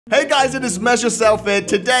Hey guys, it is MessYourself here.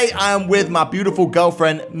 Today I am with my beautiful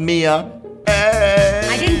girlfriend, Mia. Hey.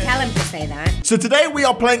 I didn't tell him to say that. So today we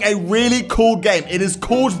are playing a really cool game. It is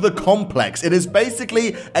called The Complex. It is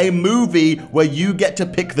basically a movie where you get to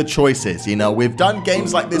pick the choices. You know, we've done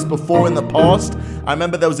games like this before in the past. I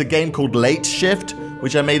remember there was a game called Late Shift,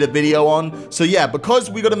 which I made a video on. So yeah, because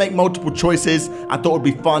we got to make multiple choices, I thought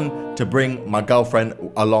it'd be fun to bring my girlfriend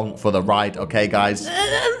along for the ride. Okay, guys?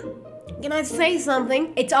 Can I say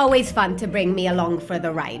something? It's always fun to bring me along for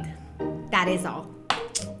the ride. That is all.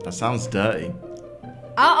 That sounds dirty.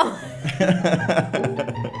 Oh.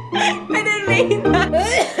 I didn't mean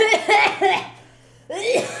that.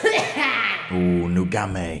 Ooh,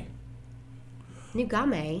 Nugame.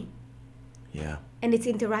 Nugame? Yeah. And it's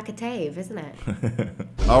interrogative, isn't it?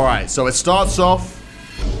 All right, so it starts off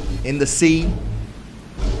in the sea.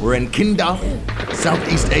 We're in Kinder,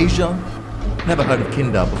 Southeast Asia. Never heard of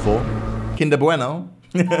Kinder before. Kinder Bueno.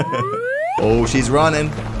 Oh, she's running.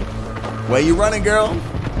 Where you running, girl?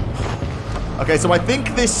 Okay, so I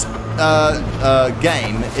think this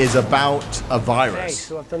game is about a virus. Okay,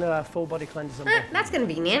 so I've done a full body cleanse on the That's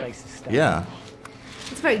convenient. basis. Yeah,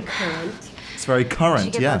 It's very current. it's very current,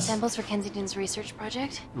 Did you get blood yes. samples for Kensington's research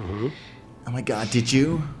project? Oh my God, did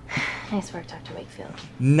you? Nice work, Dr. Wakefield.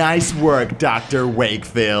 Nice work, Dr.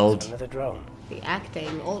 Wakefield. Another drone. The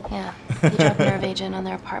acting. Oh. Yeah, he dropped a nerve agent on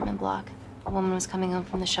their apartment block. A woman was coming home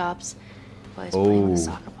from the shops. The boys playing with a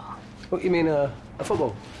soccer ball. What, you mean a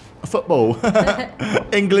football? Football.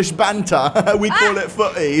 English banter. We call it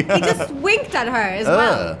footy. He just winked at her as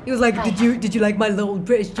well. He was like, Hi. did you like my little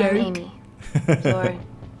British joke? I'm Amy. You're...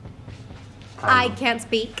 I can't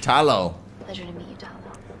speak. Tallow. Pleasure to meet you,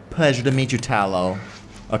 Tallow. Pleasure to meet you, Tallow.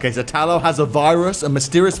 Okay, so Tallow has a virus, a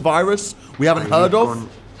mysterious virus we haven't heard of.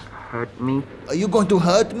 Hurt me? Are you going to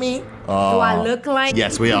hurt me? Oh. Do I look like?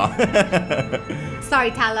 Yes, we are.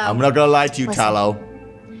 Sorry, Tallow. I'm not gonna lie to you, Listen. Tallow.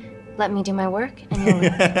 Let me do my work, and you'll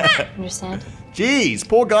leave. Understand? Jeez,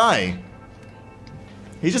 poor guy.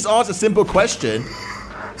 He just asked a simple question.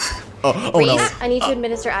 Oh no. Reese, I need to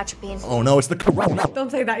administer atropine. Oh no, it's the corona. Don't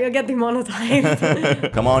say that. You'll get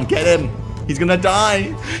demonetized. Come on, get him. He's gonna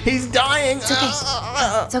die. He's dying. It's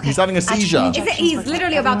okay. It's okay. He's having a seizure. Atropine Is it- he's injections work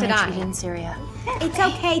literally like about to everyone I die. treated in Syria. It's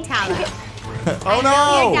okay, Tallow. Oh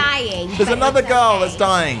no. You're dying. There's but another it's girl okay. that's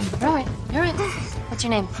dying. You're alright. You're alright. What's your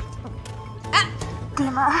name?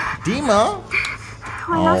 Dima, Dima?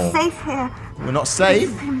 we're not safe here. We're not safe.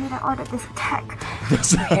 The Supreme Leader ordered this attack. Here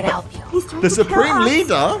to help you. He's trying The to kill Supreme us.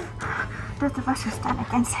 Leader? Both of us are stand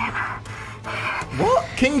against him. What?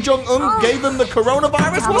 Kim Jong-un gave him the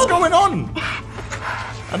coronavirus? What's going on?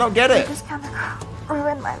 I don't get it. Just gonna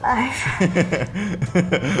ruin my life.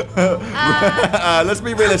 Let's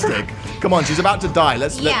be realistic. Come on, she's about to die.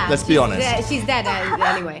 Let's be honest. She's dead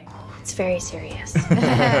anyway. It's very serious. It's You're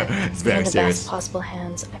very in the serious. best possible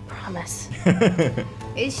hands, I promise.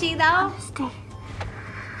 Is she though? Stay.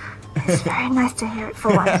 It's very nice to hear it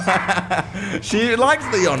for once. She likes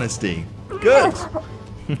the honesty. Good.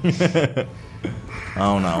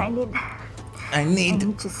 Oh I no. I need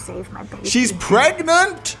need. to save my baby. She's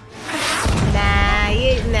pregnant? Nah,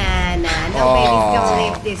 nah. No baby's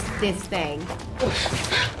gonna live this thing.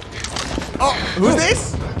 Oh, who's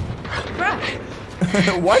this?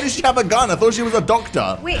 Bruh. Why does she have a gun? I thought she was a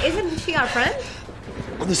doctor. Wait, isn't she our friend?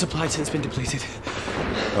 Well, the supply chain's been depleted.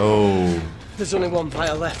 Oh. There's only one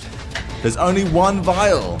vial left. There's only one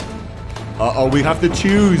vial. Uh-oh, we have to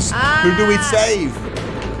choose. Who do we save?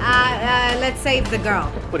 Let's save the girl.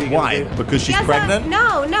 What are you Why? gonna do? Because she's She has pregnant?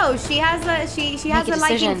 No. She has Make a a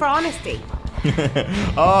liking decision. for honesty.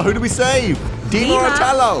 Oh, who do we save? Dima or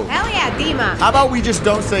Tallow? Hell yeah, Dima. How about we just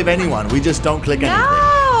don't save anyone? We just don't click anything.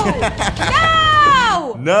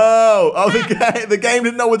 No! No! Oh, the game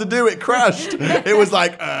didn't know what to do. It crashed. It was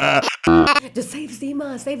like, Just save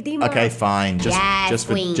Dima. Save Dima. Okay, fine. Yes,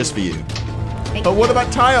 queen. Just for you. But what about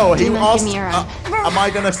Tayo? He Dima, asked, give me your arm. am I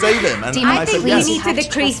going to save him? And Dima, I I said think we yes. need to Have to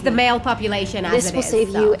decrease trust the me. male population as This it will is,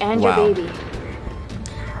 save so. you and Wow. your baby.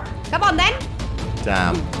 Come on then.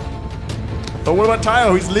 Damn. But what about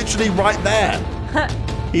Tayo? He's literally right there.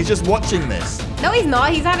 He's just watching this. No, he's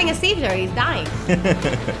not. He's having a seizure. He's dying.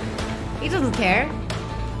 He doesn't care.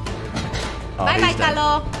 Oh, Bye-bye, he's dead.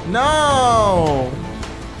 Talo. No!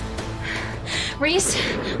 Reese,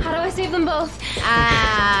 how do I save them both?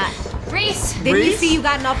 Reese! Did you Reese? see you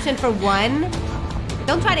got an option for one?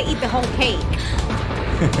 Don't try to eat the whole cake.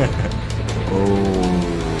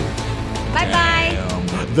 Oh. Bye-bye.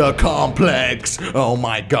 Damn. The complex. Oh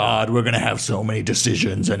my God, we're gonna have so many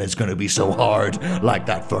decisions and it's gonna be so hard, like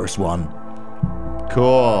that first one.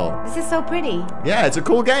 Cool. This is so pretty. Yeah, it's a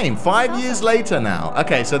cool game. 5 years later now.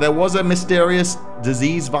 Okay, so there was a mysterious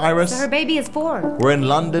disease virus. So her baby is 4. We're in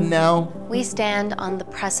London now. We stand on the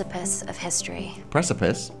precipice of history.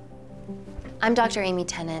 Precipice? I'm Dr. Amy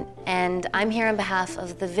Tennant, and I'm here on behalf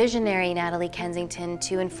of the visionary Natalie Kensington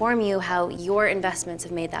to inform you how your investments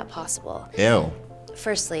have made that possible. Ew.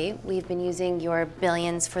 Firstly, we've been using your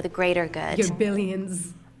billions for the greater good. Your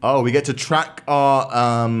billions. Oh, we get to track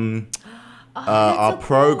our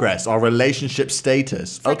progress, our relationship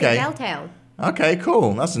status. It's like okay. a Telltale. Okay,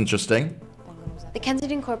 cool. That's interesting. The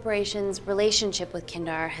Kensington Corporation's relationship with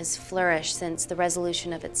Kindar has flourished since the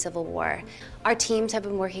resolution of its civil war. Our teams have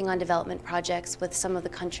been working on development projects with some of the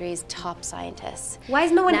country's top scientists. Why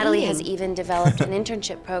is no one Natalie eating? has even developed an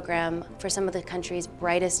internship program for some of the country's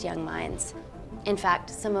brightest young minds. In fact,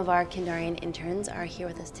 some of our Kindarian interns are here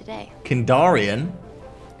with us today. Kindarian?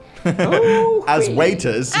 Oh, As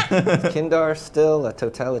waiters. Kindar still a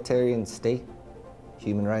totalitarian state?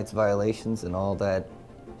 Human rights violations and all that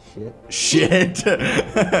shit? Shit.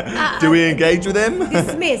 Do we engage with him?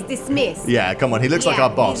 Dismiss. Yeah, come on. He looks like our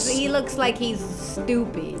boss. He looks like he's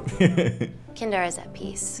stupid. Kindar is at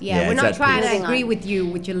peace. Yeah, we're it's not at trying peace. to agree with you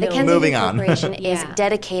with your The little... Kensington Moving on. Corporation is Yeah.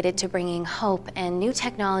 dedicated to bringing hope and new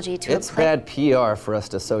technology to It's a place. bad PR for us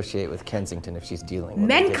to associate with Kensington if she's dealing with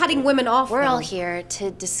Men it. cutting women off. We're though. all here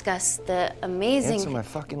to discuss the amazing. Answer my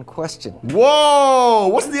fucking question. Whoa!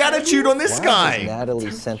 What's the attitude on this Why guy? has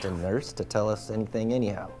Natalie sent a nurse to tell us anything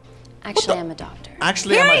anyhow? Actually, I'm a doctor.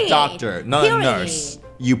 Actually, I'm a Period. doctor, not a Period. nurse.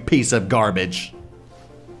 You piece of garbage.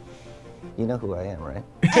 You know who I am, right?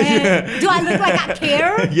 Do I look like I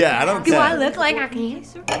care? Yeah, I don't Do care. I look like I care?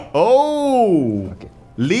 Oh! Okay.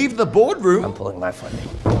 Leave the boardroom. I'm pulling my funding.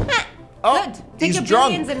 Oh, Good. Take he's your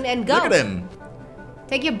drunk. billions and go. Look at him.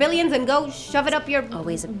 Take your billions and go shove it up your...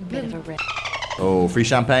 Always a bit of a risk. Oh, free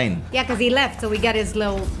champagne. Yeah, because he left, so we got his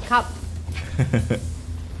little cup.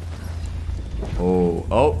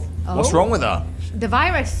 Oh. What's Oh. wrong with her? The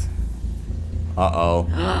virus. Uh-oh.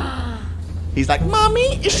 He's like,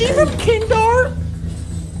 Mommy, is she from Kindar?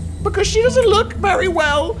 Because she doesn't look very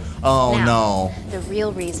well. Oh, Now, no. The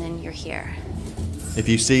real reason you're here. If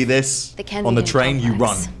you see this The on the Kensington train, you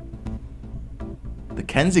run. complex. The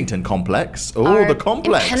Kensington complex? Oh, Our the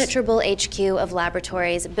complex. impenetrable HQ of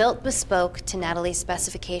laboratories built bespoke to Natalie's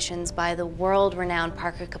specifications by the world-renowned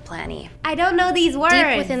Parker Kaplani. I don't know these words.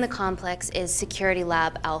 Deep within the complex is Security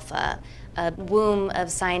Lab Alpha, a womb of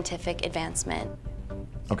scientific advancement.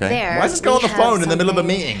 Okay. There, Why is this guy we on the have phone in the middle of a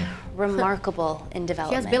something meeting? Remarkable in She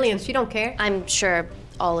development. has billions. She don't care. I'm sure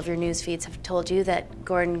all of your news feeds have told you that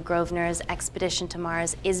Gordon Grosvenor's expedition to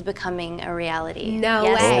Mars is becoming a reality. No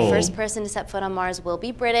yes, way. the first person to set foot on Mars will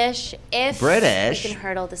be British if British? we can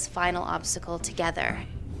hurdle this final obstacle together.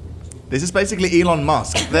 This is basically Elon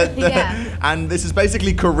Musk. Yeah. And this is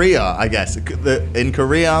basically Korea, I guess. In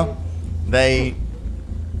Korea, they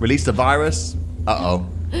released a virus. Uh-oh.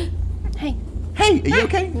 Hey, Hey, are you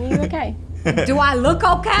okay? you okay? Do I look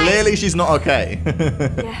okay? Clearly she's not okay.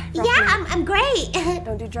 Yeah, I'm great.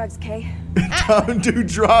 Don't do drugs, Kay. Don't do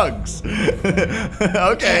drugs.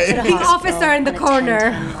 Okay. The officer in the corner.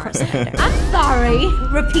 I'm sorry.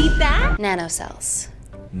 Repeat that. Nanocells.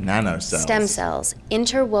 Nanocells. Stem cells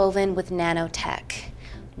interwoven with nanotech.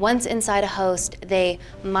 Once inside a host, they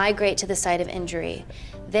migrate to the site of injury.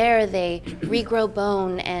 There, they regrow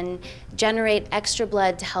bone and generate extra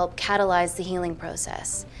blood to help catalyze the healing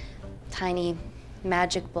process. Tiny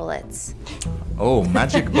magic bullets. Oh,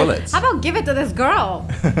 magic bullets. How about give it to this girl?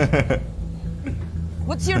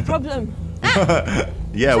 What's your problem?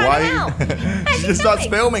 Yeah, Try why? it out. She just starts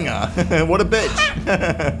filming her. What a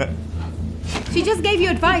bitch. She just gave you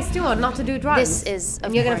advice too on not to do drugs. This is, of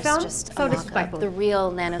And you're gonna course, film? just So a mock-up. disrespectful. The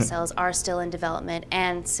real nanocells are still in development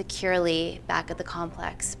and securely back at the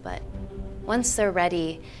complex, but once they're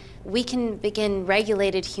ready, we can begin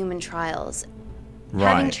regulated human trials.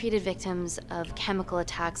 Having Right. treated victims of chemical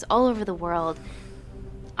attacks all over the world,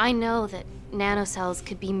 I know that nanocells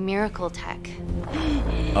could be miracle tech.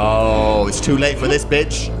 Oh, it's too late for this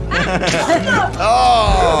bitch.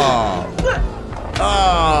 Oh.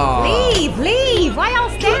 Oh. Leave! Why y'all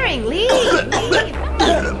staring? Leave!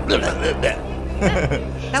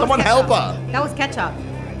 Someone help her. That was ketchup.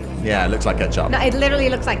 Yeah, it looks like ketchup. No, it literally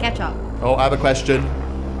looks like ketchup. Oh, I have a question.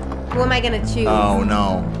 Who am I gonna choose? Oh,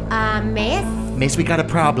 no. Miss? Miss, we got a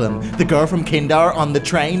problem. The girl from Kindar on the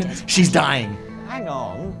train, she's dying. Hang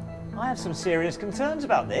on. I have some serious concerns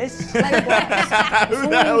about this. Who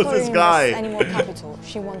the hell is this guy? Any more capital?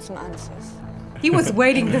 She wants some answers. He was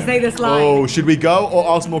waiting to say this line. Oh, should we go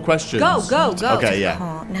or ask more questions? Go. Okay, yeah.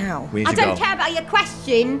 Can't now. We need I to don't go. care about your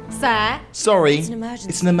question, sir. Sorry. It's an emergency.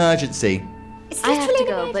 It's an emergency. It's I have to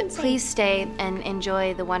literally go, an but emergency. please stay and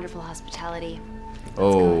enjoy the wonderful hospitality.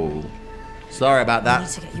 Oh. Sorry about I need that.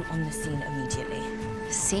 to get you on the scene immediately.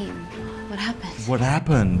 The scene. What happened? What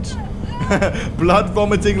happened? Blood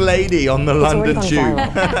vomiting lady on the London already tube. gone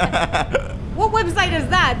viral. What website is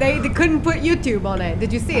that? They couldn't put YouTube on it.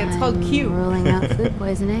 Did you see it? It's called Q. Ruling out food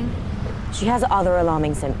poisoning. She has other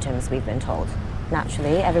alarming symptoms, we've been told.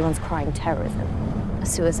 Naturally, everyone's crying terrorism. A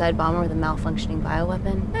suicide bomber with a malfunctioning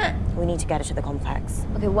bioweapon? We need to get her to the complex.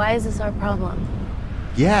 Okay, why is this our problem?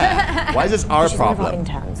 Yeah. Why is this our She's one of our problem?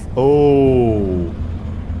 interns. Oh.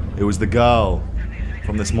 It was the girl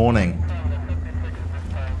from this morning.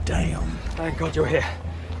 Damn. Thank God you're here.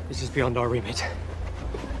 This is beyond our remit.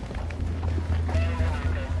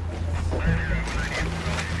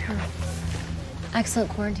 Excellent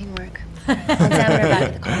quarantine work. I'll examine her back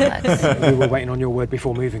at the complex. We were waiting on your word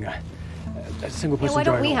before moving her. A single person why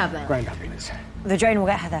don't drone we or have that? ground ambulance. The drone will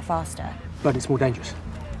get her there faster. But it's more dangerous.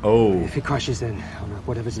 Oh. If it crashes, then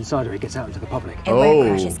whatever's inside her, it gets out into the public. It won't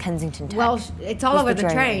crash, Oh. it's Kensington Tech. Well, it's all Use over the the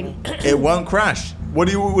drone, train. It won't crash. What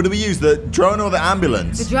do we use? The drone or the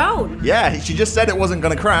ambulance? The drone. Yeah, she just said it wasn't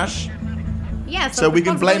gonna crash. Yeah, So we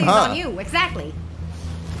can blame responsibility's her. on you. Exactly.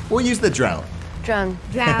 We'll use the drone. Drone.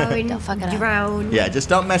 Drone. Don't fuck it up. Drone. Yeah, just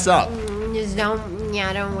don't mess up. Just don't.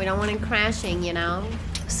 Yeah, we don't want it crashing. You know.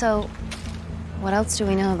 So, what else do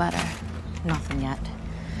we know about her? Nothing yet.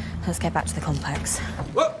 Let's get back to the complex.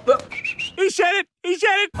 He said it! He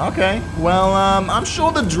said it! Okay, well, I'm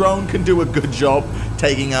sure the drone can do a good job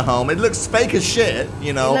taking her home. It looks fake as shit,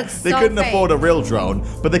 you know. It looks They so couldn't fake. afford a real drone,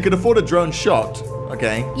 but they could afford a drone shot.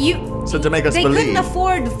 Okay. So to make us they believe. couldn't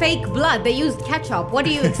afford fake blood. They used ketchup. What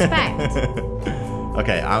do you expect?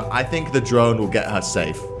 Okay, I think the drone will get her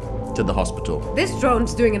safe to the hospital. This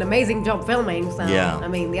drone's doing an amazing job filming. So Yeah. I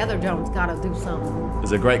mean, the other drone's gotta do something.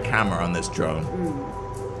 There's a great camera on this drone.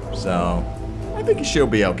 So I think she'll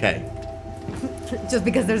be okay. Just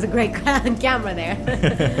because there's a great camera there.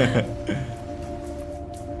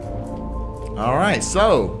 All right,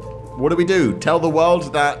 so what do we do? Tell the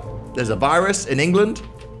world that there's a virus in England?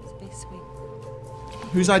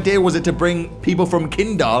 Whose idea was it to bring people from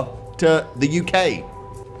Kinder to the UK?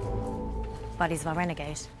 Buddy's of a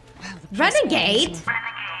renegade. Renegade?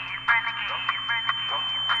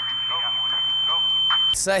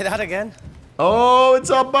 Say that again. Oh,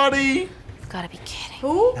 it's our buddy. You've got to be kidding.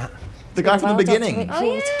 Who? The guy from the beginning. Oh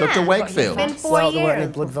yeah. Dr. Wakefield. Been 4 Well, there weren't any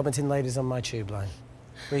years. blood vomiting ladies on my tube line.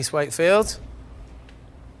 Reese Wakefield.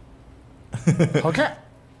 Okay.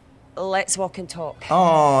 Let's walk and talk.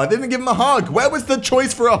 Oh, I didn't give him a hug. Where was the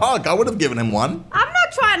choice for a hug? I would have given him one. I'm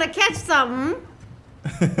not trying to catch something.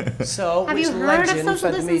 So, Have which you heard of legend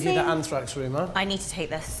social fed the media the distancing? anthrax rumour? I need to take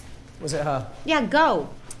this. Was it her? Yeah, go.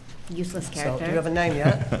 Useless So, character. do you have a name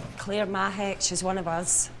yet? Claire Mahek, she's one of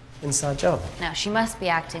us. Inside job. No, she must be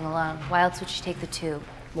acting alone. Why else would she take the tube?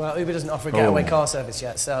 Well, Uber doesn't offer a getaway Oh. car service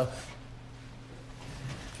yet, so...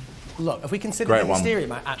 Look, if we consider Great the one. hysteria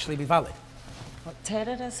might actually be valid.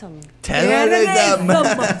 Terrorism. Terrorism.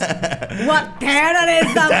 What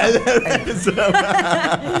terrorism?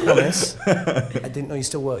 Promise. I didn't know you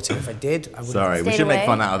still worked here. If I did, I would Sorry, we Stayed should make away?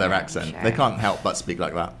 fun out of their accent. Sure. They can't help but speak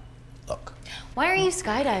like that. Look, Why are you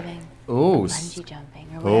skydiving? Oh, Bungee jumping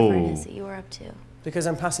or whatever it Oh. is that you were up to. because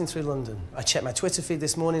I'm passing through London. I checked my Twitter feed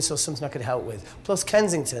this morning, saw something I could help with. Plus,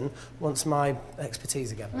 Kensington wants my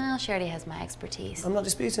expertise again. Well, she already has my expertise. I'm not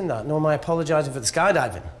disputing that, nor am I apologising for the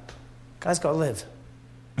skydiving. Guy's got to live.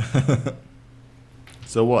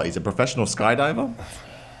 So what? He's a professional skydiver?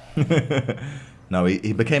 No,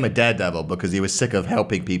 he became a daredevil because he was sick of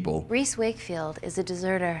helping people. Reese Wakefield is a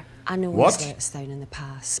deserter. I know What? what's let us down in the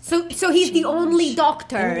past. So he's the only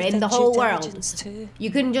doctor in the whole world. Too.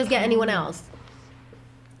 You couldn't just get anyone else.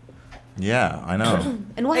 Yeah, I know.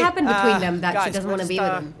 And what Hey, happened between them that guys, she doesn't we're want to be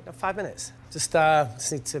just, with him? 5 minutes. Just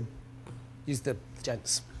need to use the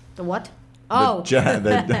gents. The what? Oh, The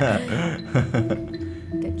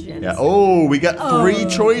the gents. yeah. Oh, we get 3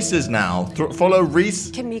 choices now. Follow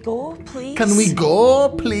Reese. Can we go, please? Can we go,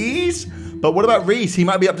 please? But what about Reese? He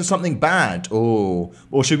might be up to something bad. Oh,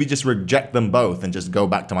 or should we just reject them both and just go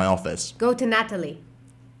back to my office? Go to Natalie.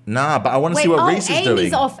 Nah, but I want to Wait, see what Reese is Amy's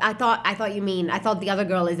doing. off. I thought the other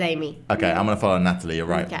girl is Amy. Okay, I'm gonna follow Natalie. You're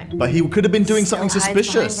right. Okay. But he could have been doing something Still hides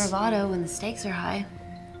behind suspicious. bravado when the stakes are high.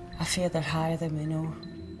 I fear they're higher than we know.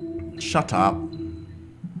 Shut up.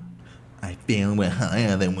 I feel we're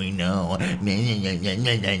higher than we know.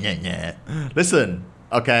 Listen,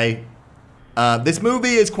 okay. This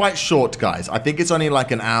movie is quite short, guys. I think it's only like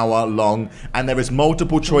an hour long, and there is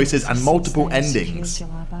multiple choices and multiple endings.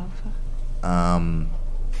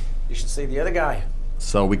 You should see the other guy.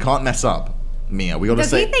 So we can't mess up. Mia. We gotta Does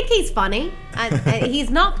say. he think he's funny? He's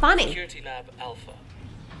not funny. Security Lab Alpha.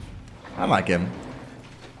 I like him.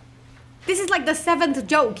 This is like the 7th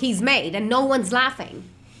joke he's made, and no one's laughing.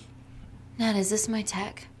 Nat, is this my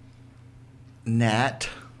tech? Nat.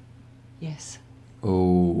 Yes.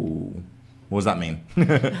 Oh. What does that mean?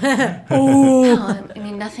 No, I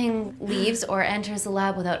mean, nothing leaves or enters the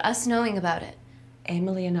lab without us knowing about it.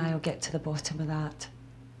 Emily and I will get to the bottom of that.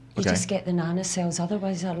 You Okay. just get the nanocells,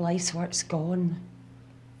 otherwise our life's work's gone.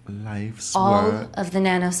 Life's All work. of the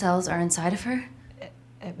nanocells are inside of her?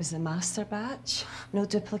 It was a master batch. No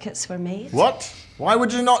duplicates were made. What? Why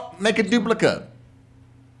would you not make a duplicate?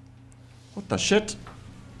 What the shit?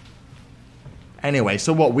 Anyway,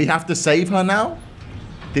 so what? We have to save her now?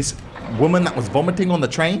 This woman that was vomiting on the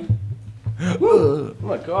train? Oh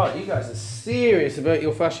my god, you guys are serious about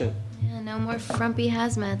your fashion. Yeah, no more frumpy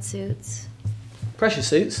hazmat suits. Pressure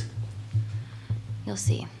suits? You'll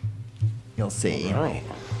see. You'll see. Right.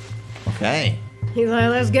 Okay. He's like,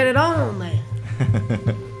 let's get it on, man.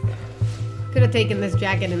 Could have taken this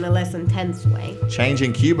jacket in a less intense way.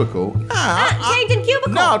 Changing cubicle. Changing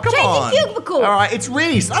cubicle. No, come on. Changing cubicle. All right, it's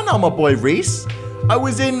Reese. I know my boy Reese. I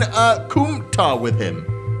was in Kumta with him.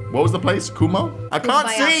 What was the place? Kuma? I can't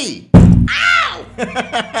Kumbaya. see.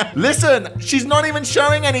 Ow! Listen, she's not even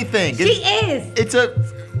showing anything. She is. It's a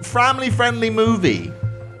family-friendly movie.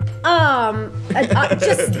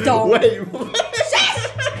 Just don't. Wait.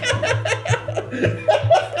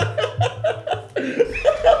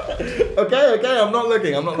 Okay, I'm not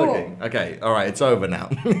looking. Looking. Okay, all right, it's over now.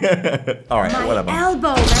 All right, My whatever.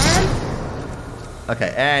 elbow, man. Okay,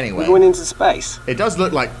 anyway. We're going into space. It does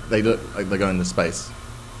look like they're going into space.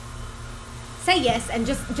 Say yes and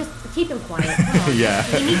just keep him quiet. Come on. Yeah.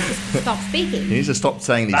 He needs to stop speaking. He needs to stop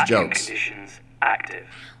saying these Vacuum jokes. conditions active.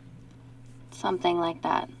 Something like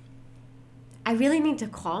that. I really need to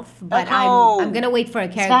cough, but Echo. I'm gonna wait for a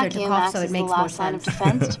This character to vacuum cough acts so it as the makes more last line of sense.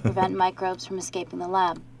 defense to prevent microbes from escaping the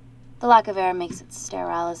lab. The lack of air makes it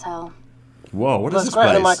sterile as hell. Whoa, what is That's this great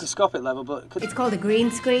on a place? microscopic level, but It's called a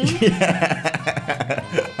green screen.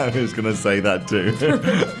 I was gonna say that too.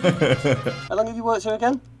 how long have you worked here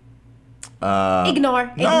again?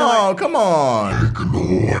 Ignore. No, come on.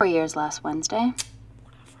 4 years last Wednesday.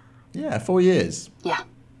 Yeah, 4 years. Yeah,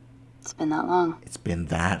 it's been that long. It's been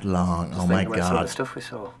that long. Oh Just my think about some of god. the stuff we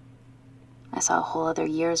saw. I saw a whole other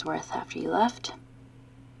year's worth after you left.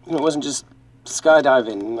 You know, it wasn't just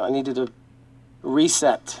skydiving. I needed a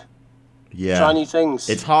reset. Yeah. Try new things.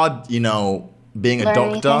 It's hard, being a Learn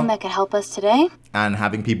anything doctor that could help us today? and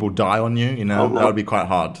having people die on you, Oh, no. that would be quite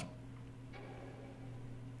hard.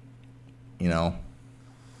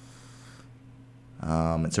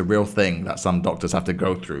 It's a real thing that some doctors have to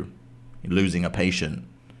go through. Losing a patient,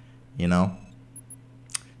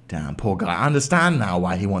 Damn, poor guy. I understand now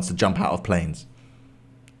why he wants to jump out of planes.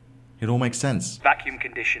 It all makes sense. Vacuum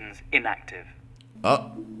conditions inactive.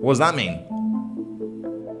 What does that mean?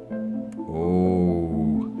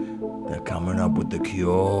 Oh, they're coming up with the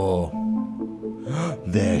cure.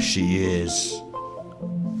 There she is.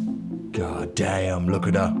 God damn, look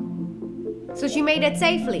at her. So she made it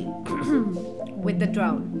safely with the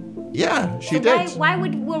drone. Yeah, she So did. why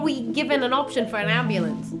were we given an option for an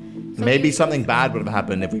ambulance? So Maybe you- something bad would have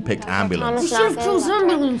happened if we picked ambulance. We should have chose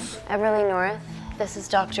ambulance. Everly North. This is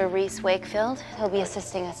Dr. Reese Wakefield. He'll be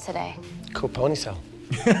assisting us today. Cool ponytail.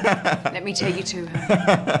 Let me take you to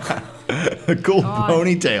her. Cool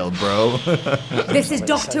ponytail, bro. This is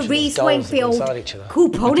Dr. Essentially, Reese dolls Wakefield. inside each other. Cool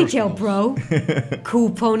ponytail, bro.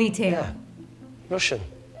 Cool ponytail. Russian,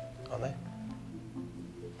 aren't they?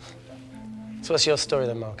 So what's your story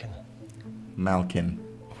then, Malkin? Malkin.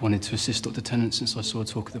 I've wanted to assist Dr. Tennant since I saw a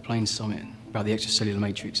talk at the Plains Summit about the extracellular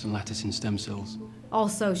matrix and lattice in stem cells.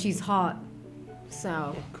 Also, she's hot.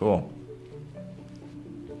 So, Cool.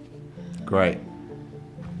 Great.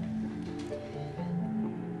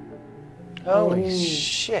 Holy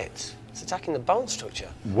shit. It's attacking the bone structure.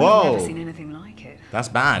 Whoa. Never seen anything like it. That's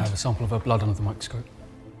I bad. have a sample of her blood under the microscope.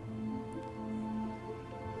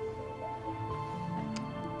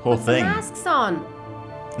 Poor thing. masks on.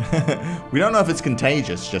 We don't know if it's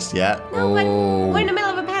contagious just yet. No, but we're in the middle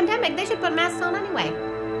of a pandemic. They should put masks on anyway.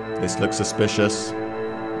 This looks suspicious.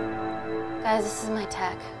 Guys, this is my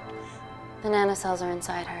tech. The nanocells are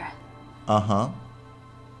inside her. Uh-huh.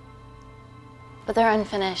 But they're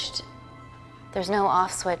unfinished. There's no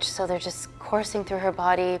off switch, so they're just coursing through her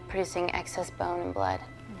body, producing excess bone and blood.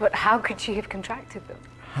 But how could she have contracted them?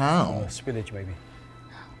 How? Spillage, maybe.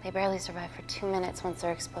 They barely survive for 2 minutes once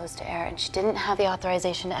they're exposed to air, and she didn't have the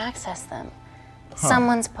authorization to access them.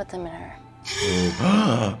 Someone's put them in her.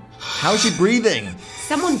 How's she breathing?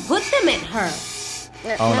 Someone put them in her.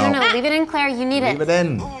 No, leave it in, Claire. You need Leave it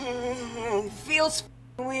in. Feels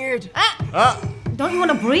weird. Don't you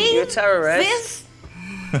want to breathe? You're a terrorist. Sis?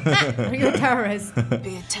 Are you a terrorist?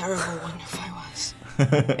 Be a terrible one if I was.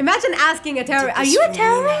 Imagine asking a terrorist, are you a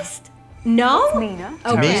terrorist? No? Mina.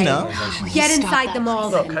 Okay. Mina? Get inside the mall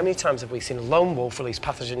Look, then. how many times have we seen a lone wolf release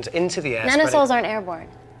pathogens into the air? Nanocells aren't airborne.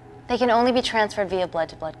 They can only be transferred via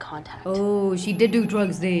blood-to-blood contact. Oh, she did do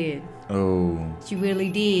drugs then. Oh. She really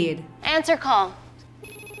did. Answer call.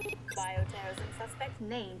 Bioterrorism suspect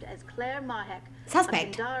named as Claire Mahek.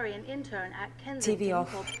 Suspect? A Sindarian intern at Kensington. TV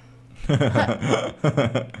off.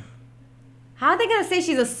 How are they gonna say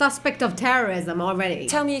she's a suspect of terrorism already?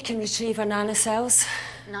 Tell me you can retrieve her nanocells.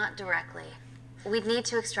 Not directly. We'd need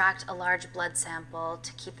to extract a large blood sample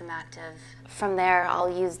to keep them active. From there, I'll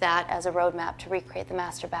use that as a roadmap to recreate the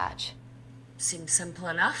master batch. Seems simple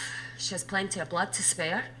enough. She has plenty of blood to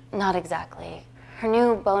spare. Not exactly. Her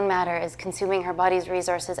new bone matter is consuming her body's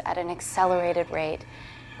resources at an accelerated rate.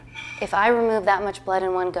 If I remove that much blood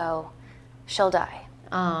in one go, she'll die.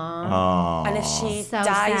 Aww. And if she So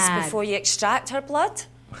dies sad. before you extract her blood?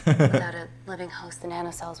 Without a living host, the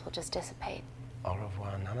nanocells will just dissipate. Au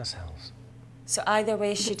revoir, nanocells. So either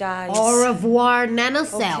way she dies. Au revoir,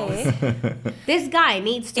 nanocells. Okay. This guy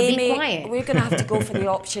needs to Amy, be quiet. we're going to have to go for the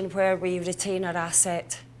option where we retain our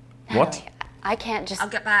asset. What? I can't just... I'll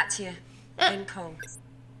get back to you. In call.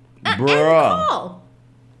 Bruh. Oh.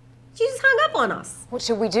 She just hung up on us. What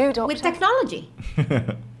should we do, Doctor? With technology.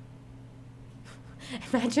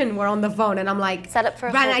 Imagine we're on the phone and I'm like, Set up for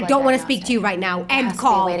a Brandon, I full don't blood want to speak to you right now. There End has to be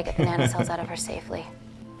call. a way to get the nanocells out of her safely.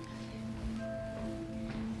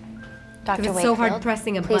 Dr. it's so hard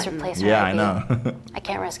pressing a please button. replace her Yeah, I IV. know. I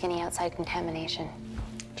can't risk any outside contamination.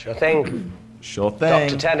 Sure thing. Sure thing.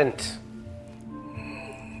 Dr. Tennant.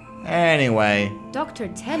 Anyway. Dr.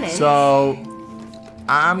 Tennant? So,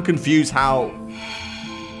 I'm confused how...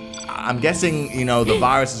 I'm guessing, you know, the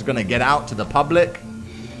virus is going to get out to the public.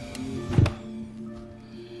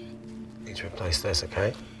 Need to replace this,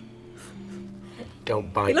 okay?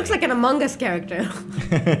 Don't bite He looks me. like an Among Us character.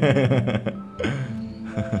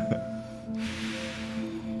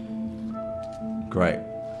 Great.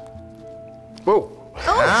 Whoa.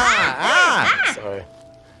 Sorry.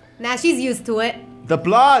 Nah, she's used to it. The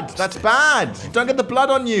blood! That's bad! Don't get the blood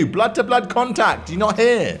on you! Blood-to-blood contact! Do you not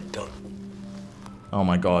hear? Oh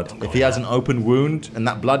my god. If he has an open wound and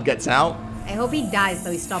that blood gets out, I hope he dies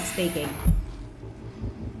so he stops speaking.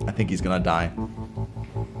 I think he's gonna die.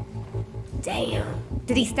 Damn.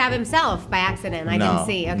 Did he stab himself by accident? I didn't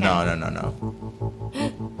see. Okay. No.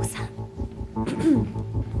 What's that?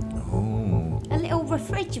 Oh. A little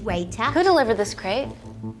refrigerator. Who delivered this crate?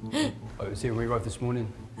 Oh, it was here when we arrived this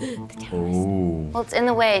morning. Ooh. Well, it's in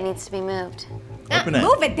the way. It needs to be moved. Open it.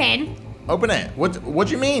 Move it then. Open it. What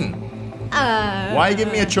do you mean? Why are you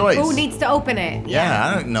giving me a choice? Who needs to open it? Yeah,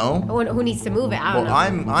 I don't know. Who needs to move it? I don't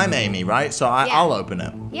Well, know. I'm Amy, right? So I'll open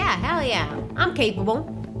it. Yeah, hell yeah. I'm capable.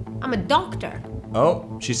 I'm a doctor.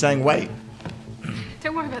 Oh, she's saying wait.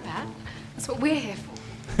 Don't worry about that. That's what we're here for.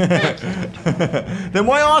 Then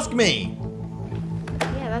why ask me?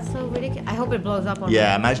 Yeah, that's so ridiculous. I hope it blows up on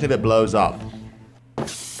Yeah, imagine if it blows up.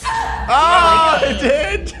 Oh, it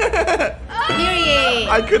did! Period.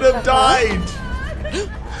 I could have died.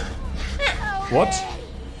 What?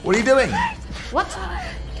 What are you doing? What?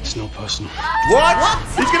 It's not personal. What?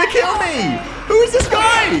 He's gonna kill me! Who is this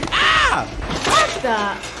guy? Ah! What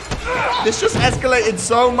the? This just escalated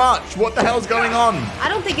so much. What the hell's going on? I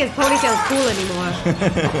don't think his ponytail's cool anymore.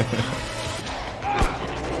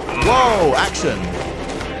 Whoa, action.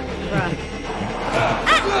 Bruh.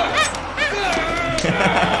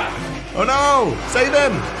 Oh no! Save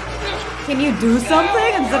him! Can you do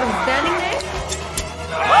something instead of standing there?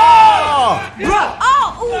 Oh! Bruh!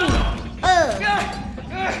 Oh! Ooh!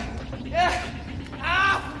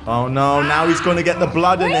 Oh no, now he's gonna get the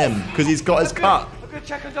blood in him because he's got his cut. Nah.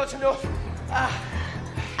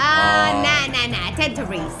 Tend to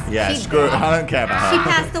Reese. Yeah, screw it. I don't care about She her.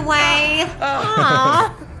 passed away.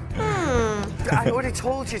 Aww. I already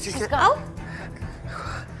told you to get... Go.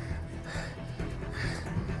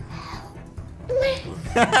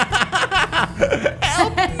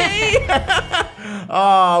 Help me!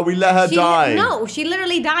 Oh, we let her die. No, she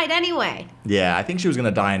literally died anyway. Yeah, I think she was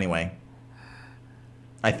gonna die anyway.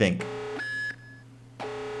 I think.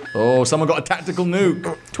 Oh, someone got a tactical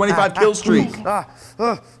nuke. 25 kill streak.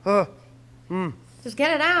 Just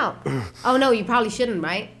get it out. Oh no, you probably shouldn't,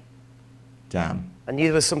 right? Damn. I knew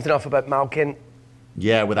there was something off about Malkin.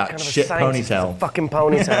 Yeah, with that Kind of a shit scientist with ponytail. a fucking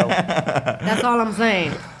ponytail. That's all I'm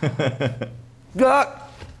saying.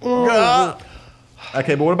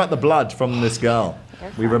 Okay, but what about the blood from this girl?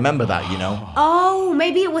 We remember that, you know. Oh,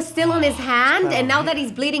 maybe it was still on his hand, and now that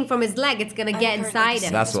he's bleeding from his leg, it's gonna get inside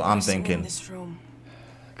him. That's what I'm thinking.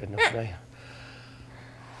 Good enough for me.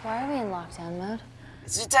 Why are we in lockdown mode?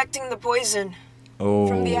 It's detecting the poison Oh.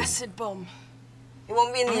 from the acid bomb. It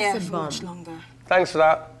won't be in the air for much longer. Thanks for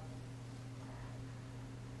that.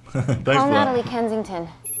 Thanks Call for Natalie that. Kensington.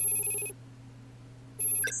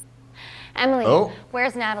 Emily, Oh.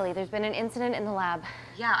 where's Natalie? There's been an incident in the lab.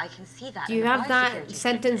 Yeah, I can see that. Do you have that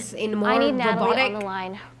sentence in more I need Natalie robotic? on the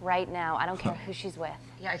line right now. I don't care who she's with.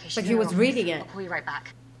 Yeah, okay. But he was reading it. I'll call you right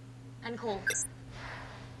back. And call.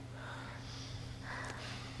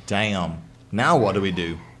 Damn. Now what do we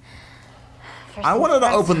do? I wanted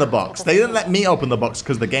to open the box. They didn't let me open the box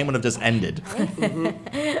because the game would have just ended.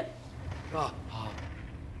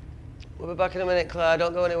 We'll be back in a minute, Claire.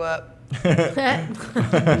 Don't go anywhere.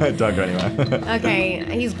 Don't go anywhere. Okay,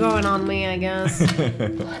 he's growing on me, I guess.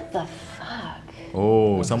 What the fuck?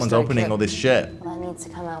 Oh, someone's opening all this shit. Well, that needs to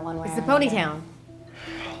come out one way It's or the ponytail.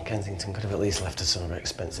 Kensington could have at least left us some of her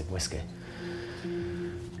expensive whiskey.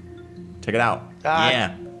 Check it out.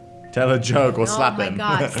 Yeah. Tell a joke or slap Oh my him.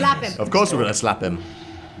 God, slap him. Of course we're gonna slap him.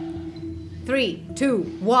 3, 2,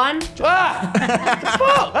 1.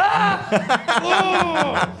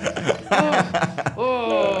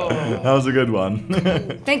 That was a good one.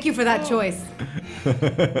 Thank you for that choice.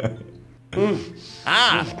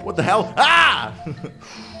 Ah! What the hell? Ah!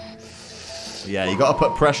 Yeah, you gotta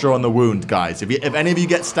put pressure on the wound, guys. If any of you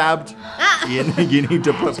get stabbed, you need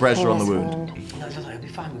to put pressure on the wound. No, it'll be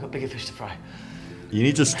fine. We've got bigger fish to fry. You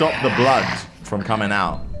need to stop the blood from coming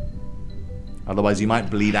out. Otherwise, you might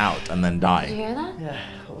bleed out and then Did you die. hear that? Yeah,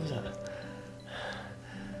 what was that?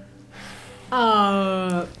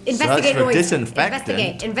 Investigate for noise.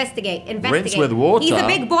 disinfectant. Investigate. Rinse with water. He's a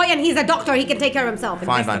big boy and he's a doctor. He can take care of himself.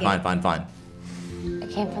 Fine. Investigate. It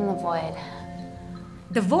came from the void.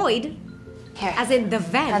 The void? Here. As in the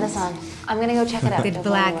vent. Try this on. I'm gonna go check it out. The Don't go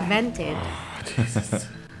black anywhere. vented.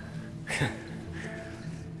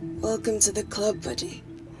 Welcome to the club, buddy.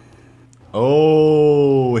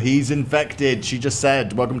 Oh, he's infected. She just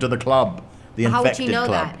said, welcome to the club. The How would infected she know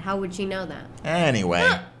club. that? How would she know that? Anyway.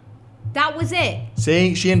 That was it.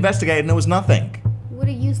 See, she investigated and it was nothing. What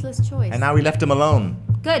a useless choice. And now we left him alone.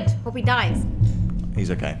 Good. Hope he dies.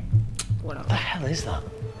 He's okay. What the hell is that?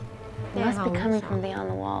 It must be coming from beyond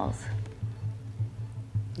the walls.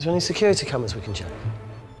 Is there any security cameras we can check?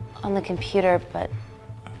 On the computer, but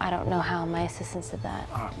I don't know how. My assistants did that.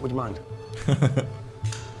 Would you mind?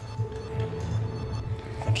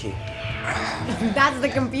 Thank you. That's the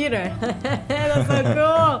computer. That's so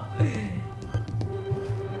cool.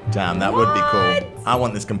 Damn, that would be cool. I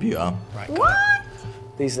want this computer. Right. What?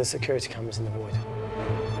 These are the security cameras in the void.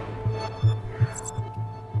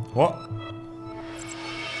 What?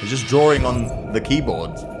 He's just drawing on the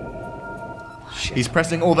keyboard. Shit. He's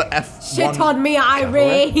pressing all the F1. Shit on me,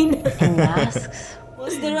 Irene. Masks.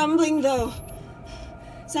 What's the rumbling, though?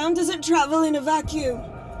 Sound doesn't travel in a vacuum.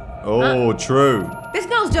 Oh, true. This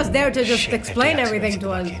girl's just there to just explain everything to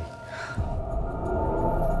us.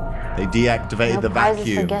 They deactivated No the prizes for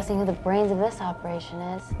vacuum. guessing who the brains of this operation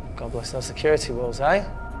is. God bless those security walls, eh?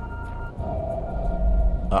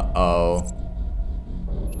 Uh-oh.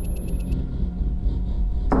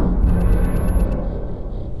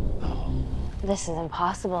 This is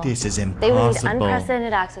impossible. This is They would need impossible.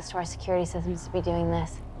 unprecedented access to our security systems to be doing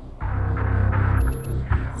this.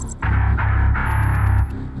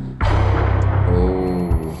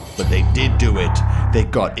 Oh, but they did do it. They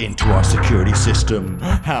got into our security system.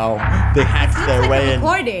 How? They hacked their It's like way a in.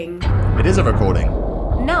 recording. It is a recording.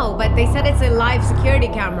 No, but they said it's a live security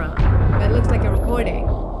camera. But it looks like a recording.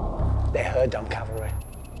 They're her damn cavalry.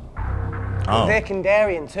 Oh. They're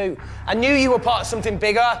Kandarian too. I knew you were part of something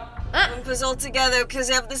bigger. Lump us all together because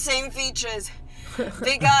they have the same features.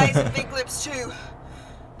 Big eyes and big lips too.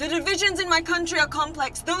 The divisions in my country are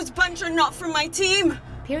complex. Those bunch are not from my team.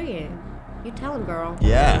 Period. You tell him, girl.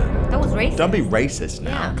 Yeah. That was racist. Don't be racist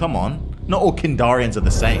now. Yeah. Come on. Not all Kindarians are the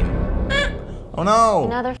same. Oh no.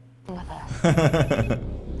 Now they're with us.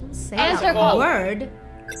 Say Answer that call. word.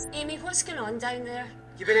 Amy, what's going on down there?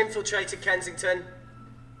 You've been infiltrated, Kensington.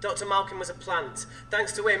 Dr. Malcolm was a plant.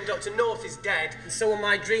 Thanks to him, Dr. North is dead, and so are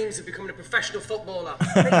my dreams of becoming a professional footballer.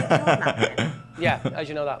 Yeah, how'd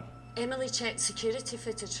you know that? Emily checked security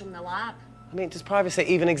footage from the lab. I mean, does privacy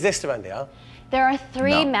even exist around here? There are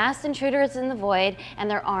 3 No. masked intruders in the void, and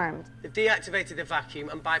they're armed. They've deactivated the vacuum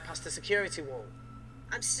and bypassed the security wall.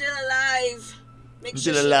 I'm still alive. Make I'm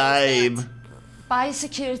sure still she knows alive. that.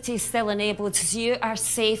 Biosecurity is still enabled, so you are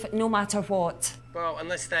safe no matter what. Well,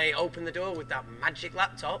 unless they open the door with that magic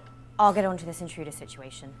laptop. I'll get onto this intruder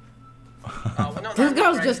situation. This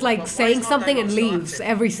girl's just like saying something and leaves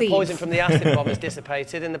every scene. Poison from the acid bomb is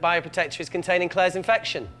dissipated and the bioprotector is containing Claire's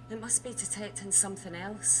infection. It must be detecting something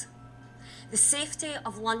else. The safety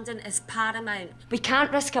of London is paramount. We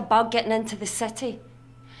can't risk a bug getting into the city.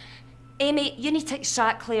 Amy, you need to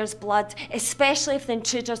extract Claire's blood, especially if the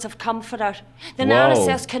intruders have come for her. The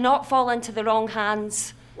nanocells cannot fall into the wrong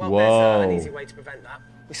hands. Well, there's an easy way to prevent that.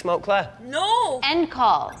 We smoke Claire. No! End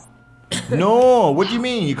call. No, what do you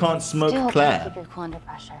mean you can't smoke Still Claire? can't keep your cool under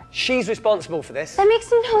pressure. She's responsible for this. That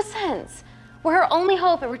makes no sense. We're her only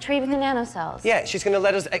hope at retrieving the nanocells. Yeah, she's going to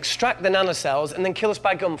let us extract the nanocells and then kill us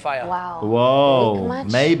by gunfire. Wow. Whoa,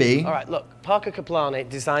 maybe. All right, look, Parker Kaplani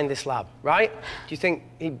designed this lab, right? Do you think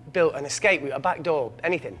he built an escape route, a back door,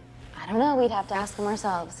 anything? I don't know, we'd have to ask him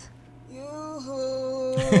ourselves.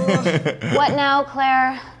 What now,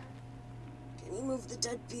 Claire? Can you move the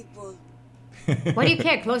dead people? Why do you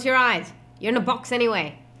care? Close your eyes. You're in a box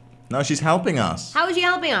anyway. No, she's helping us. How is she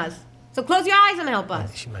helping us? So close your eyes and help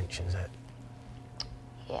us. She mentions it.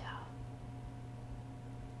 Yeah.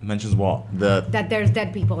 Mentions what? That there's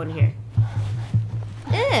dead people in here.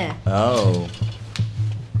 Eh. Oh.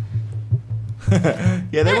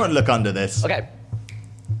 Yeah, they won't look under this. Okay.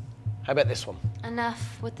 How about this one?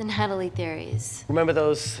 Enough with the Natalie theories. Remember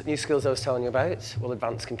those new skills I was telling you about? Well,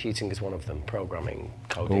 advanced computing is one of them. Programming,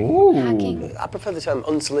 coding. Ooh. Hacking. I prefer the term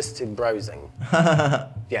unsolicited browsing.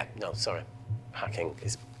 Yeah, no, sorry. Hacking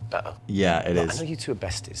is better. Yeah, it Look, is. I know you two are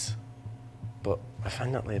besties, but I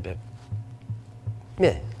find Natalie a bit...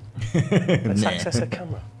 meh. Let's access her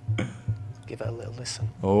camera. Give her a little listen.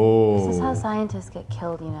 Oh. This is how scientists get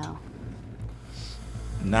killed, you know.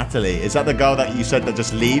 Natalie, is that the girl that you said that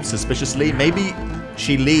just leaves suspiciously? Maybe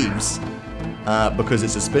she leaves because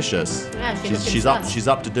it's suspicious. Yeah, she's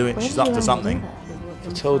up to doing. She's up to something. I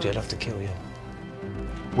told you I'd have to kill you.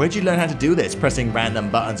 Where'd you learn how to do this? Pressing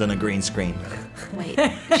random buttons on a green screen. Wait,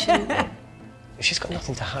 She's got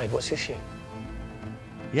nothing to hide. What's the issue?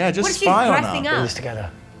 Yeah, just What if she's spy on dressing her. up? Put this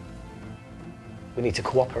together. We need to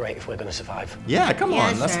cooperate if we're going to survive. Yeah, come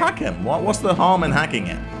on, let's hack him. What's the harm in hacking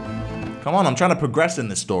it? Come on, I'm trying to progress in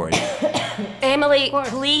this story. Emily,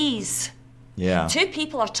 please. Yeah. 2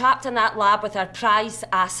 people are trapped in that lab with our prized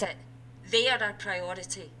asset. They are our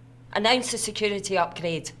priority. Announce the security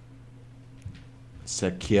upgrade.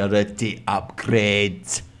 Security upgrade.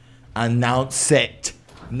 Announce it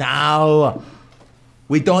now.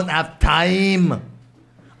 We don't have time.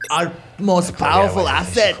 Our most powerful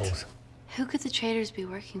asset. Who could the traitors be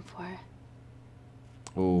working for?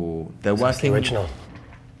 Oh, they're That's the working. original.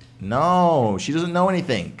 No, she doesn't know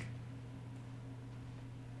anything.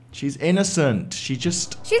 She's innocent. She's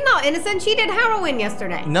not innocent. She did heroin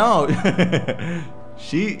yesterday. no.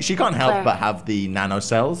 she can't help Claire. but have the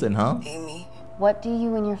nanocells in her. Amy. What do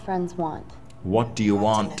you and your friends want? What do you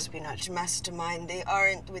want? Espionage mastermind. They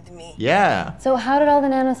aren't with me. Yeah. So how did all the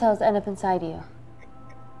nanocells end up inside you?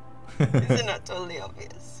 Is it not totally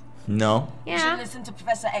obvious? No. You should listen to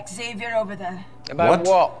Professor Xavier over there. About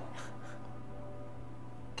what?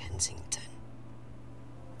 Kensington.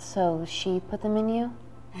 So she put them in you?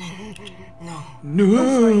 No.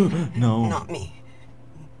 No. No. Not me.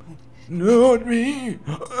 Not me.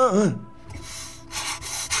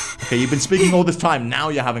 Okay, you've been speaking all this time. Now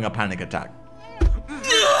you're having a panic attack.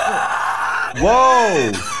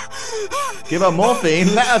 Whoa! Give her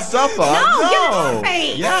morphine. Let her suffer. No, give her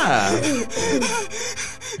morphine. Yeah.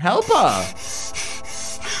 Help her. Is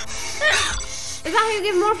that how you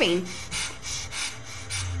give morphine?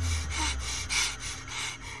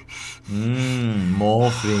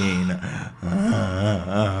 Morphine.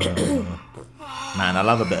 Man, I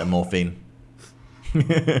love a bit of morphine.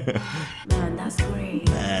 Man, that's great.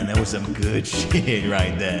 Man, that was some good shit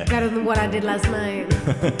right there. Better than what I did last night.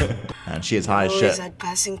 And she is high as Always shit. had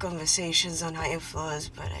passing conversations on higher floors,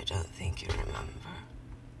 but I don't think you remember.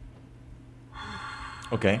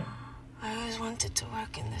 Okay. I always wanted to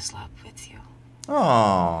work in this lab with you.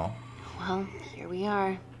 Oh, Well, here we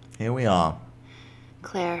are. here we are.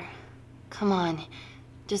 Claire, come on.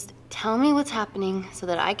 Just tell me what's happening so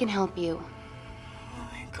that I can help you.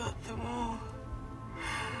 I got them all.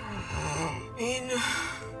 Mina.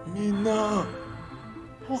 Mina.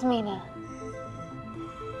 Who's Mina?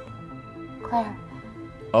 Claire.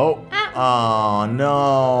 Oh. Oh,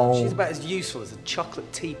 no. She's about as useful as a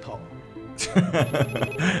chocolate teapot.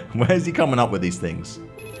 Where's he coming up with these things?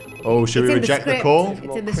 Oh, should we in the reject the script. call?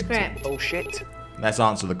 It's in the script. Bullshit. Let's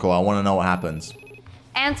answer the call. I want to know what happens.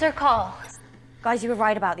 Answer call. Guys, you were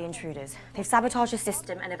right about the intruders. They've sabotaged the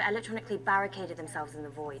system and have electronically barricaded themselves in the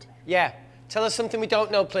void. Yeah. Tell us something we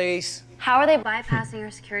don't know, please. How are they bypassing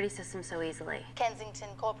your security system so easily? Kensington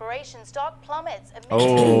Corporation stock plummets.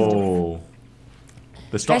 Oh.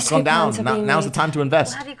 The stock's gone down. Now's the time to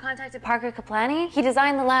invest. Well, have you contacted Parker Kaplani? He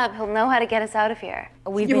designed the lab. He'll know how to get us out of here.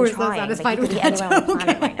 We've been trying, but he could be anywhere on the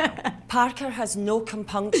planet right now. Parker has no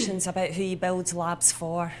compunctions about who he builds labs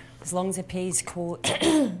for, as long as he pays quote.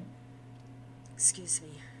 Excuse me.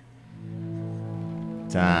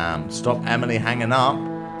 Damn. Stop Emily hanging up.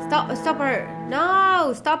 Stop her.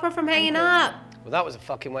 No, stop her from hanging up. Well, that was a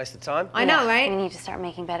fucking waste of time. I know, right? We need to start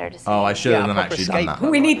making better decisions. Oh, I should have actually done that.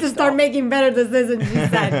 We need to start making better decisions, she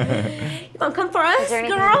said. You gonna come for us,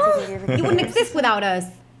 girl? You wouldn't exist without us.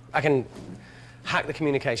 I can hack the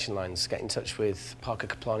communication lines, get in touch with Parker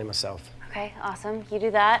Kaplani myself. Okay, awesome. You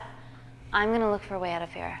do that. I'm gonna look for a way out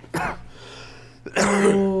of here.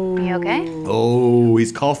 You okay? Oh,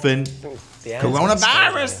 he's coughing.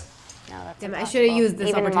 Coronavirus! No, that's Damn, I should have used this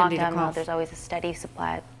Even in opportunity to lockdown mode, cough. there's always a steady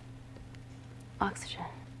supply of oxygen.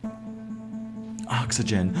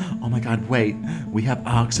 Oxygen. Oh my god, wait. We have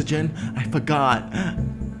oxygen? I forgot.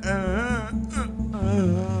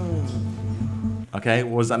 Okay,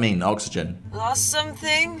 what does that mean? Oxygen. Lost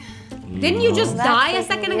something? Didn't you just die a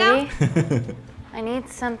second ago? I need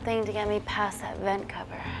something to get me past that vent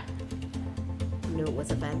cover. I knew it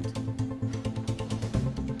was a vent.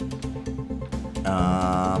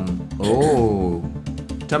 Oh.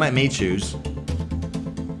 Don't make me choose.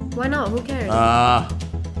 Why not? Who cares?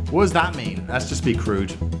 What does that mean? Let's just be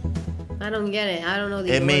crude. I don't get it. I don't know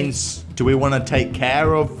these It words. means, do we want to take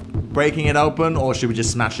care of breaking it open, or should we just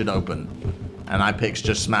smash it open? And I picked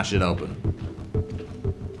just smash it open.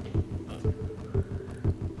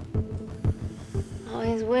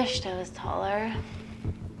 Always wished I was taller.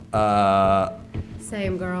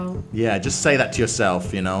 Same, girl. Yeah, just say that to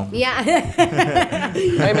yourself, you know? Yeah.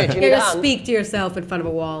 Hey, mate, do you need You're a gonna hand? speak to yourself in front of a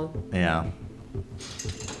wall. Yeah.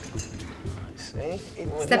 See?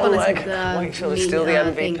 Even with Step one on leg, the Wakefield is still the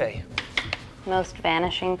MVP. thing. Most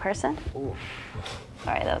vanishing person? Ooh.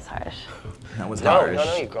 Sorry, that was harsh. That was No, harsh.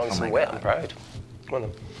 no, you've grown Oh some my weight, God. I'm proud. Come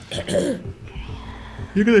on then.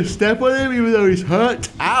 You're gonna step on him even though he's hurt?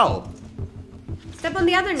 Ow! Step on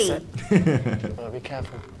the other knee. Oh, be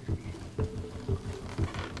careful.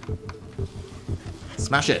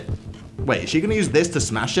 Smash it. Wait, is she gonna use this to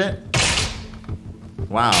smash it?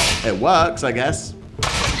 Wow, it works, I guess.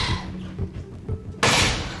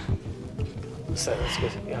 So, that's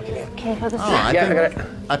good. Yeah, okay. Can you put this Oh, I Yeah, I got think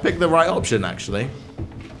it. I picked the right option, actually.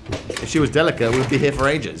 If she was delicate, we'd be here for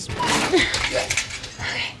ages.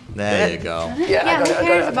 There you go. Yeah, who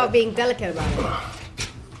cares about being delicate about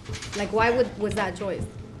it? Like, why was that a choice?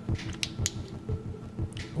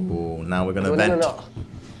 Ooh, now we're gonna No, vent. no.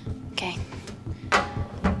 Okay.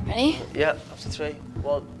 Ready? Yeah, after 3.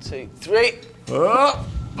 1, 2, 3. Oh,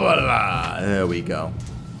 voila. There we go.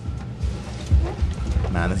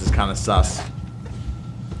 Man, this is kind of sus.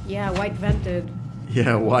 Yeah, white vented.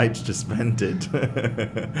 Yeah, White just vented.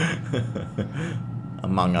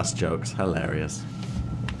 Among Us jokes. Hilarious.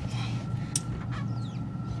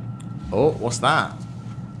 Oh, what's that?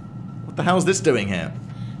 What the hell's this doing here?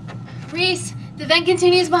 Reese, the vent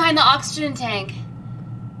continues behind the oxygen tank.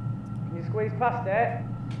 Can you squeeze past it?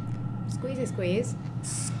 Squeezy squeeze.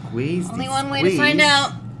 Squeeze. Only one way to find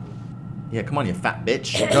out. Yeah, come on, you fat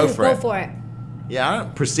bitch. Go for Go it. for it. Yeah,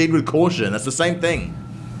 proceed with caution. That's the same thing.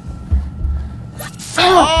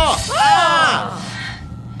 Oh!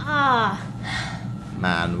 Ah!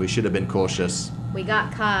 Man, we should have been cautious. We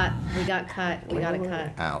got caught. We got cut. We got a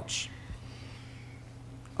cut. Ouch.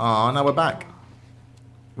 Oh, now we're back.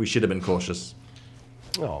 We should have been cautious.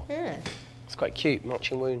 Oh, Yeah. it's quite cute,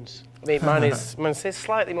 matching wounds. I mean, mine is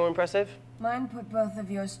slightly more impressive. Mine put both of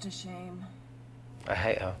yours to shame. I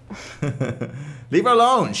hate her. Leave her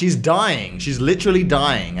alone. She's dying. She's literally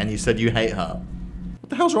dying, and you said you hate her. What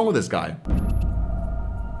the hell's wrong with this guy?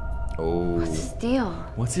 Oh. What's his deal?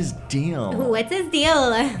 What's his deal? What's his deal?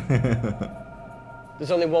 There's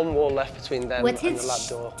only one wall left between them What's and his the lab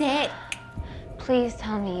door. stick? Please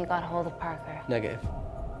tell me you got hold of Parker. Negative.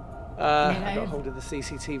 I got hold of the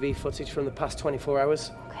CCTV footage from the past 24 hours.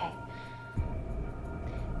 Okay.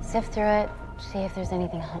 Sift through it, see if there's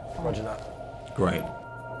anything helpful. Roger that. Great.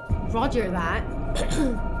 Roger that.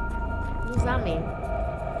 What does that mean?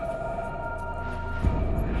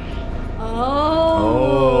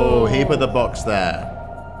 Oh, he put the box there.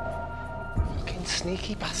 Fucking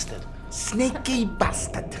sneaky bastard. Sneaky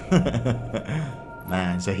bastard.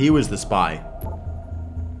 Man, so he was the spy.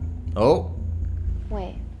 Oh.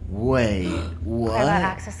 Wait. Wait, Claire got what?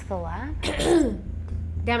 access to the lab?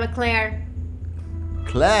 Damn it, Claire.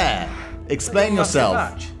 Claire, explain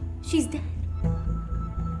yourself. She's dead.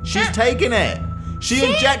 She's taking it. She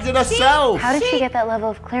injected herself. How did she get that level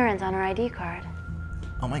of clearance on her ID card?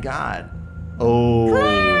 Oh my god. Oh.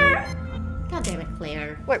 Claire! God damn it,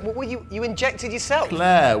 Claire. Wait, what were you injected yourself?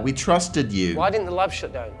 Claire, we trusted you. Why didn't the lab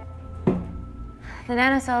shut down? The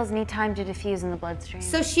nanocells need time to diffuse in the bloodstream.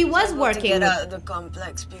 So she was working. To get out of the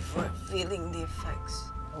complex before feeling the effects.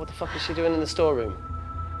 What the fuck is she doing in the storeroom?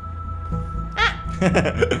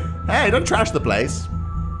 Hey, don't trash the place.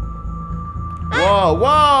 Whoa,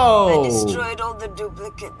 whoa! I destroyed all the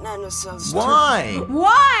duplicate nanocells. Why?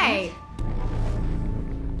 Why?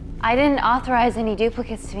 I didn't authorize any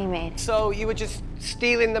duplicates to be made. So you were just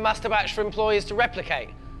stealing the master batch for employers to replicate?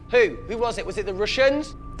 Who? Who was it? Was it the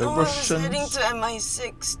Russians? The Russians. I was heading to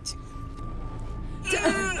MI6.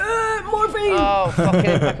 Morphine! Oh,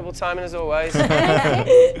 fucking impeccable timing as always.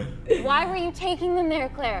 Why were you taking them there,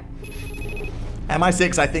 Claire?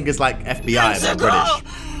 MI6, I think, is like FBI, but British.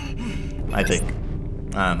 I think.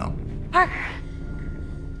 I don't know. Parker.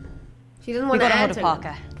 She doesn't want to answer.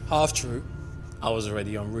 Parker. Half true. I was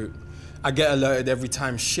already en route. I get alerted every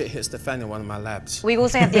time shit hits the fan in one of my labs. We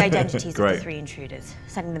also have the identities of Great. the 3 intruders.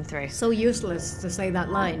 Sending them through. So useless to say that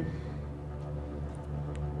line.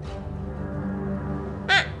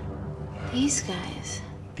 These guys.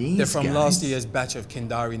 They're from last year's batch of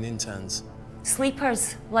Kindarian interns.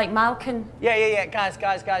 Sleepers, like Malkin. Yeah. Guys.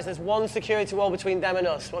 There's one security wall between them and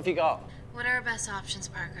us. What have you got? What are our best options,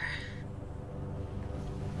 Parker?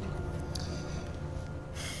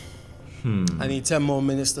 I need 10 more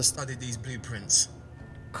minutes to study these blueprints.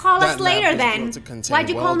 Call us That lab later was then. built to contain Why'd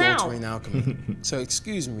you call now? world-altering alchemy. So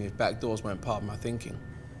excuse me if backdoors weren't part of my thinking.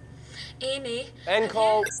 Amy. End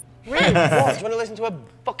call. What? Do you want to listen to a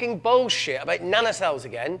fucking bullshit about nanocells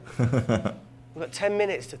again? We've got 10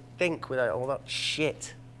 minutes to think without all that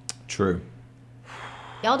shit. True.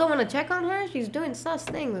 Y'all don't want to check on her? She's doing sus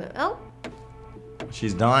things. Oh,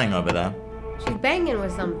 She's dying over there. she's banging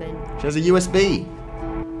with something. She has a USB.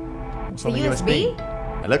 What's A on the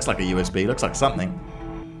USB? It looks like a USB. Looks like something.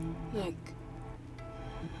 Look,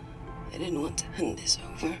 I didn't want to hand this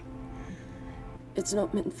over. It's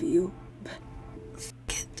not meant for you.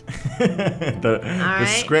 the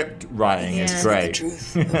script writing is The great.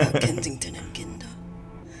 truth about Kensington and Kinder.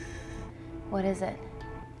 What is it?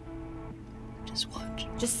 Just watch.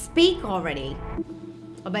 Just speak already.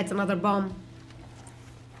 I bet it's another bomb.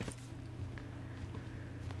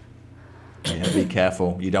 Yeah, be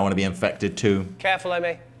careful. You don't want to be infected too. Careful,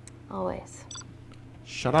 Amy. Always.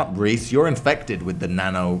 Shut up, Reese. You're infected with the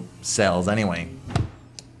nano cells anyway.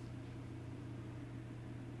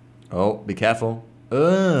 Oh, be careful.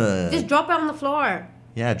 Just drop it on the floor.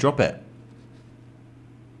 Yeah, drop it.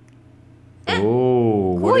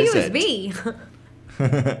 Oh, what is it? USB.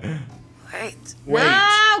 Wait. Wait.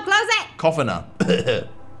 No, close it. Coffiner.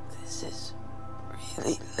 This is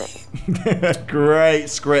really lame. Great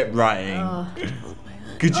script writing.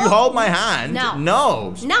 Could you hold my hand? No.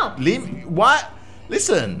 No. No. Leave me. What?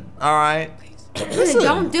 Listen. All right. Listen.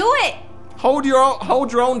 Don't do it. Hold your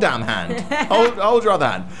own damn hand. hold your other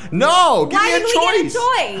hand. No, give me a choice. Why did we get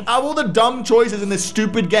a choice? Of all the dumb choices in this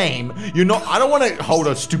stupid game, you're not. I don't want to hold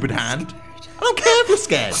a stupid hand. I don't care if you're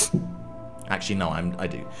scared. Actually, no, I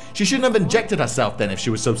do. She shouldn't have injected herself then if she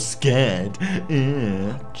was so scared.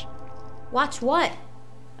 Watch what?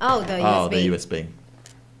 Oh, the USB. Oh, the USB.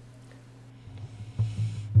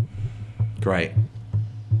 Great.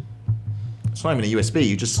 It's not even a USB.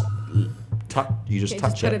 You just touch. You just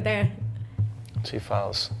touch Put it there. 2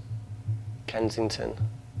 files. Kensington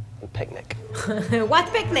and Picnic.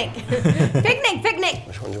 What picnic? Picnic.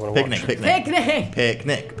 Which one do you want to watch?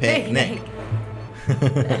 Picnic.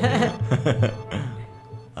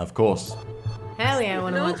 Of course. Hell yeah, I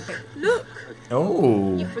want to watch picnic. Look!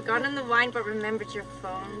 Oh. You've forgotten the wine but remembered your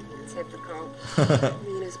phone. Typical.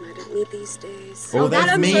 Mina's mad at me these days. Oh, that's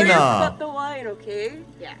I'm Mina. sorry I forgot the wine, okay?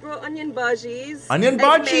 Yeah. Brought onion bhajis. Onion egg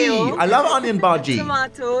bhaji. mayo, I love onion bhaji.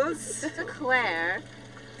 Tomatoes. Claire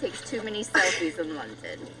takes too many selfies in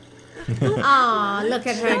London. Aw, look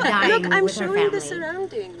at her dying Look, I'm with her showing you the family.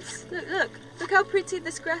 surroundings. Look how pretty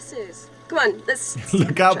this grass is. Come on, let's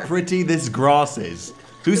Look how pretty this grass is.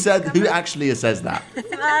 Who actually says that?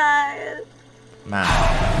 smile. Man.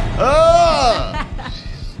 Oh!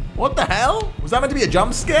 What the hell? Was that meant to be a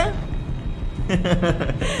jump scare?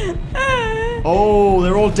 Oh,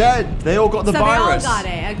 they're all dead. They all got the virus. They all got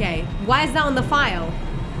it. Okay. Why is that on the file?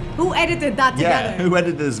 Who edited that Yeah, together? who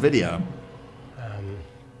edited this video?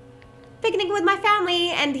 Picnic with my family,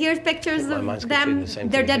 and here's pictures of them,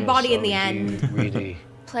 their dead body in the end. Really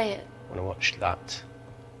Play it, want to watch that?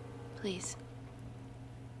 please.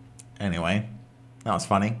 Anyway, that was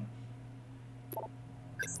funny.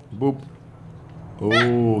 Boop.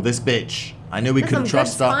 Ooh, this bitch. I knew we couldn't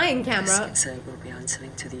trust her. Spying camera. So we'll be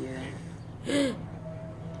answering to the UN.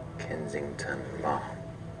 Kensington, Mom.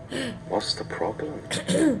 What's the problem?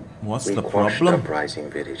 What's the We quashed problem? uprising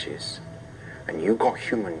villages, and you got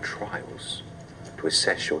human trials to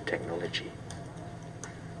assess your technology.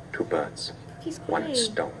 2 birds, He's 1 crying.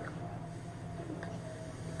 stone.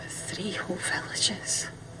 3 whole villages.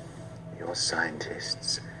 Your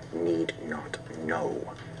scientists need not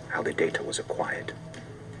know how the data was acquired.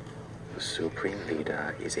 The supreme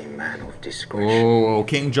leader is a man of discretion. Oh,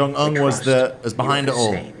 King Jong-un was behind it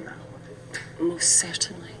all. Most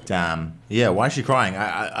certainly. Damn. Yeah, why is she crying?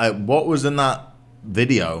 What was in that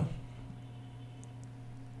video?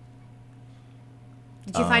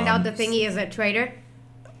 Did you find out the thingy is a traitor?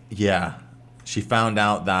 Yeah. She found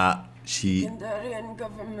out that she... Kandarian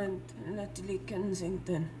government, Natalie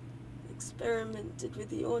Kensington, experimented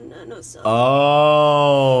with your nanocells.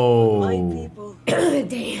 Oh. My people.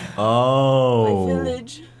 Damn. Oh. My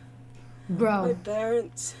village. Bro. My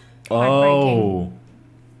parents. Oh.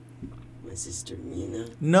 My sister Mina.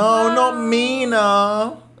 No, not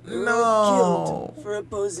Mina. They were No. killed for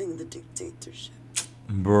opposing the dictatorship.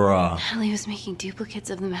 Bruh. Natalie was making duplicates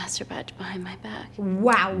of the master batch behind my back.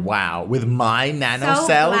 Wow. Wow. With my nano So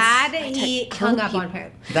cells? glad he hung up on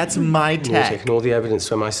her. That's my You're tech. taking all the evidence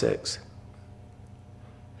from MI6.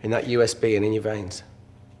 In that USB and in your veins.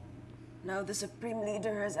 Now the Supreme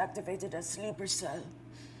Leader has activated a sleeper cell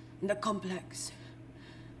in the complex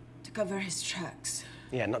to cover his tracks.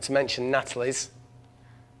 Yeah, not to mention Natalie's.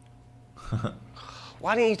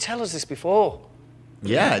 Why didn't you tell us this before?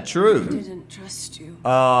 Yeah, true. I didn't trust you.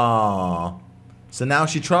 Ah. So now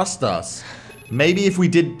she trusts us. Maybe if we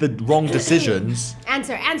did the wrong decisions.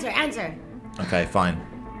 Answer, answer, answer. Okay, fine.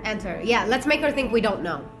 Answer. Yeah, let's make her think we don't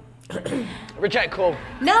know. Reject call.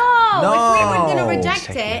 No! If we were gonna reject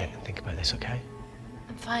Take a it. minute and think about this, okay?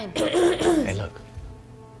 I'm fine. Hey, look.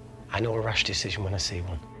 I know a rash decision when I see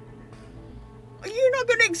one. You're not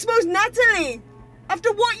gonna expose Natalie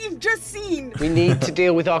after what you've just seen. We need to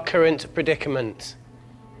deal with our current predicament.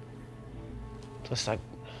 Plus, I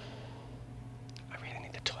really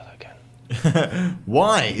need the toilet again.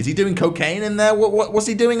 Why? Is he doing cocaine in there? What's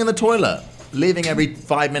he doing in the toilet? Leaving every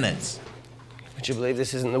 5 minutes. Would you believe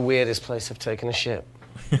this isn't the weirdest place I've taken a shit?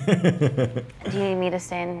 Do you need me to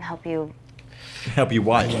stay and help you? Help you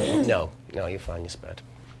wipe? No, you're fine, you're spared.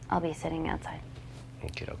 I'll be sitting outside.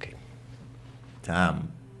 Okay.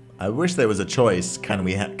 Damn. I wish there was a choice. Can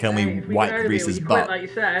we wipe Reese's butt? Like you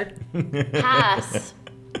said. Pass.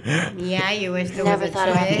 Yeah, you wish there Never was a thought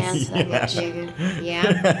about the choice. answer that much.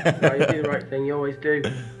 Yeah. No, you do the right thing. You always do.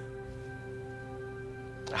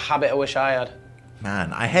 A habit I wish I had.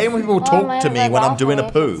 Man, I hate when people talk to me when I'm doing a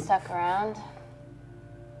poo. Stuck around.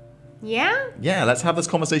 Yeah? Yeah, let's have this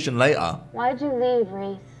conversation later. Why'd you leave,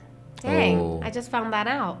 Reese? Dang, Oh. I just found that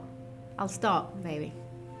out. I'll stop, baby.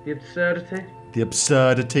 The absurdity. The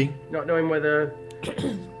absurdity. Not knowing whether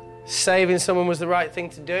Saving someone was the right thing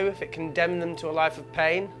to do if it condemned them to a life of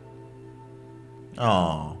pain.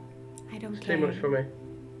 Aww. I don't it's care. too much for me.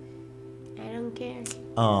 I don't care.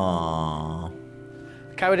 Aww.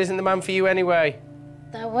 Coward isn't the man for you anyway.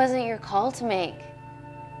 That wasn't your call to make.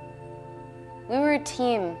 We were a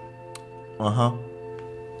team. Uh-huh.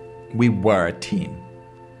 We were a team.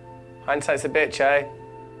 Hindsight's a bitch, eh?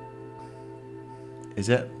 Is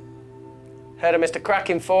it? Heard of Mr.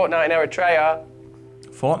 Cracking Fortnite in Eritrea.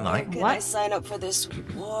 Fortnite? Can I sign up for this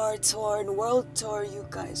war-torn world tour you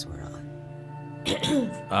guys were on?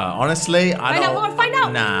 Honestly, I Find don't... out more, find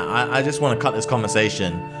out! Nah, I just want to cut this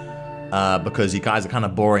conversation because you guys are kind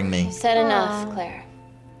of boring me. You said enough, Claire.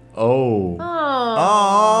 Oh.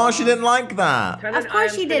 Oh, she didn't like that. Of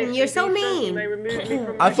course she didn't. You're so mean.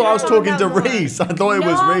 I thought I was talking to Reese. I thought it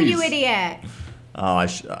was No, Reese. you idiot. Oh,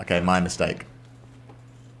 okay, my mistake.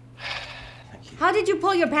 How did you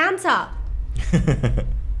pull your pants up?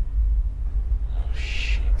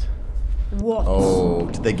 What? Oh,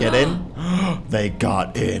 did they get in? They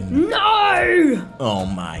got in. No! Oh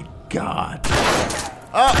my god.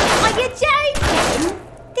 Are you joking?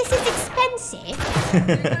 This is expensive.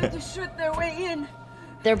 They're going to shoot their way in.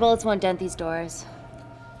 Their bullets won't dent these doors.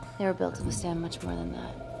 They were built to withstand much more than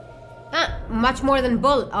that. Much more than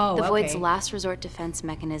bullet. Oh, The Void's okay. last resort defense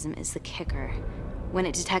mechanism is the kicker. When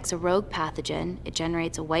it detects a rogue pathogen, it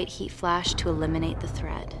generates a white heat flash to eliminate the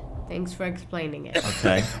threat. Thanks for explaining it.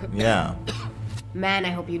 Okay, yeah. Man, I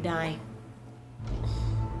hope you die.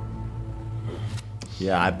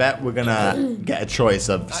 Yeah, I bet we're gonna get a choice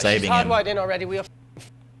of saving She's him. hardwired in already. We are.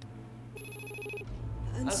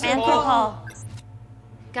 Answer call.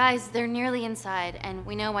 Guys, they're nearly inside, and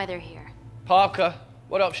we know why they're here. Parker,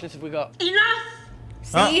 what options have we got? Enough!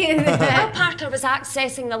 See? While Parker was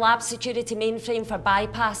accessing the lab security mainframe for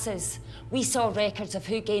bypasses, we saw records of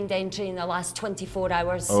who gained entry in the last 24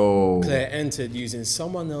 hours. Oh. Claire entered using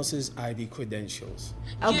someone else's ID credentials.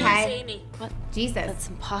 Okay. Amy. What? Jesus. That's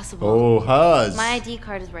impossible. Oh, hers. My ID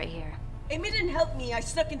card is right here. Amy didn't help me. I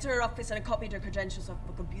snuck into her office and I copied her credentials off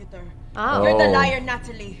a computer. Oh. You're the liar,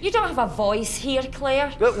 Natalie. You don't have a voice here,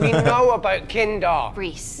 Claire. Look, we know about Kinder.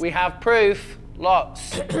 Reese. We have proof.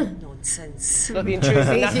 Lots. Nonsense. Look, the intrusion,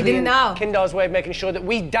 See, she Natalie didn't know. and Kinder's way of making sure that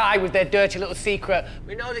we die with their dirty little secret.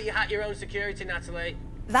 We know that you hack your own security, Natalie.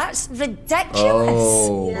 That's ridiculous.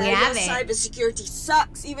 Oh. Yeah, We have your it. cybersecurity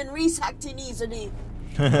sucks. Even Reese hacked in easily.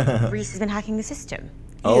 Reese has been hacking the system.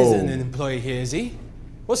 He isn't an employee here, is he?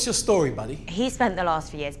 What's your story, buddy? He spent the last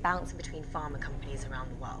few years Bouncing between pharma companies around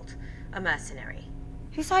the world. A mercenary.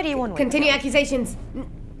 Whose side are you on with? Continue accusations.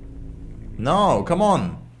 No, come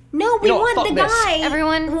on. No, we No, want fuck the this. guy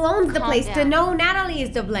Everyone who owns the calm place to down. know Natalie is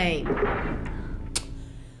to blame.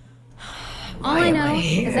 All I know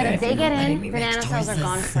is that if they get in, the nanocells are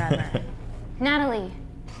gone forever. Natalie,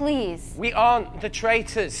 please. We aren't the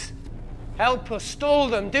traitors. Help us, stall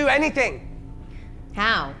them, do anything.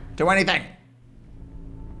 How? Do anything.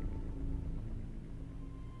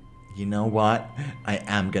 You know what? I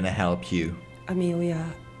am gonna help you. Amelia,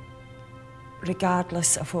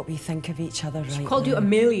 regardless of what we think of each other right Called you now,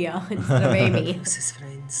 Amelia instead of Amy. closest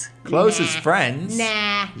friends. Closest friends?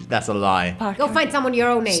 Nah. That's a lie. Go find someone your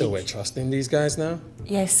own age. So we're trusting these guys now?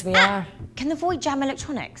 Yes, we are. Can the void jam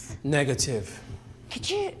electronics? Negative. Could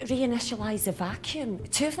you reinitialize the vacuum?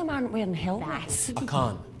 Two of them aren't wearing helmets. I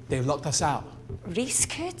can't. They've locked us out. Reese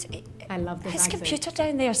could. I love this His accent. computer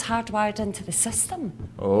down there is hardwired into the system.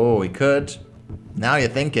 Oh, we could. Now you're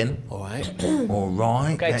thinking. All right. All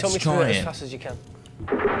right, Okay, let's tell me through try it as it. fast as you can.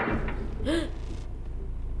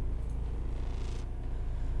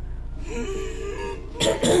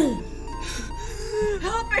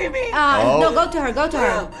 Help, Amy! No, go to her, go to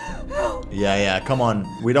her. Yeah, come on.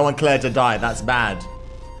 We don't want Claire to die. That's bad.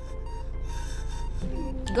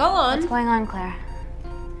 Go on. What's going on, Claire?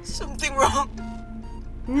 Something wrong.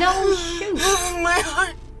 No, shoot. My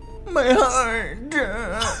heart. My heart.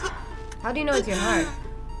 How do you know it's your heart?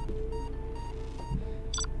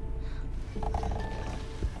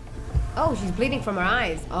 Oh, she's bleeding from her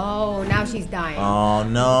eyes. Oh, now she's dying. Oh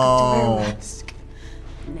no.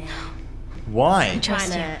 Why?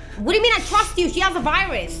 Trust you. What do you mean I trust you? She has a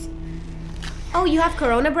virus. Oh, you have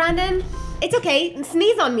corona, Brandon? It's okay.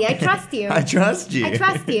 Sneeze on me. I trust you. I trust you. I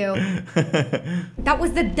trust you. That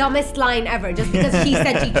was the dumbest line ever, just because she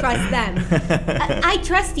said she trusts them. I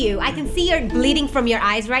trust you. I can see you're bleeding from your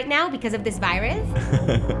eyes right now because of this virus.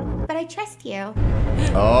 But I trust you.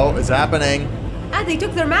 Oh, it's happening. Ah, they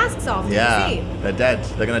took their masks off. Did Yeah, you see? they're dead.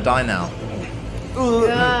 They're gonna die now.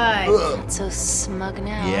 Good. It's so smug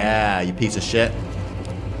now. Yeah, you piece of shit.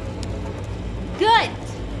 Good.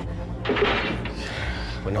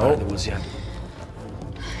 We're not out of the woods yet.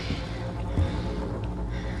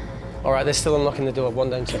 All right, they're still unlocking the door. One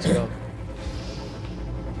down, two to go.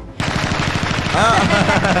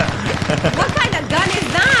 What kind of gun is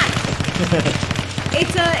that?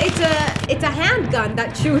 It's a handgun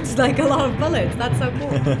that shoots like a lot of bullets. That's so cool.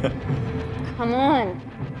 Come on.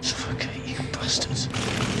 Suffocate, you bastards.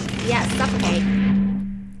 Yeah, suffocate.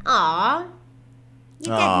 Aw.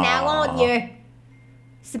 You're dead now, aren't you?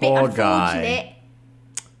 It's a bit Poor unfortunate. guy.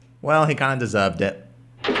 Well, he kind of deserved it.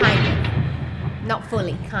 Kind of. Not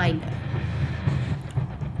fully, kind of.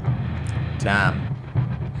 Damn.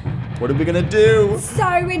 What are we gonna do? So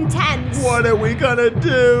intense. What are we gonna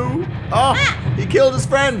do? Oh, he killed his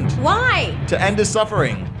friend. Why? To end his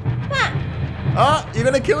suffering. Ah. Oh, you're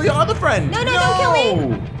gonna kill your other friend. No, don't kill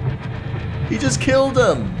me. He just killed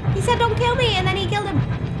him. He said don't kill me, and then he killed him.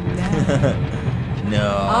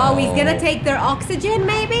 No. Oh, he's gonna take their oxygen,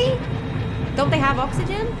 maybe? Don't they have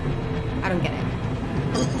oxygen? I don't get it.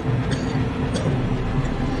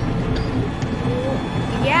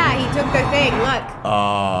 Yeah, he took their thing, look.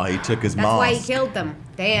 Oh, he took his That's mask. why he killed them.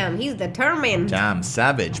 Damn, he's determined. Damn,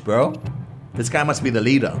 savage, bro. This guy must be the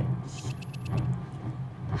leader.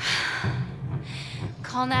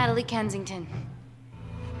 Call Natalie Kensington.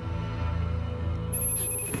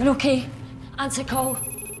 We're okay. Answer call.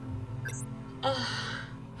 Oh,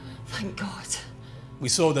 thank God. We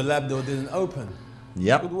saw the lab door didn't open.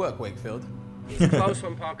 Yep. Good work, Wakefield. Close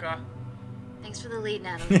one, Parker. Thanks for the lead,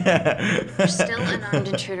 Natalie. There's still an armed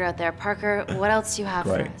intruder out there. Parker, what else do you have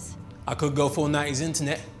for us? I could go full 90s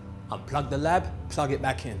internet, unplug the lab, plug it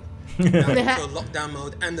back in. Now go to lockdown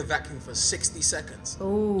mode and the vacuum for 60 seconds.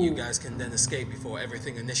 Ooh. You guys can then escape before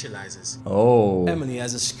everything initializes. Oh. Emily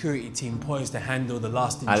has a security team poised to handle the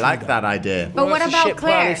last I intruder. like that idea. But what about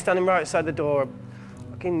Claire? He's standing right outside the door.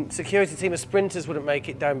 Fucking security team of sprinters wouldn't make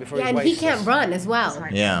it down before Yeah, he and waits. he can't run as well.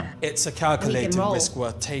 Yeah. It's a calculated risk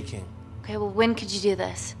worth taking. Okay, well, when could you do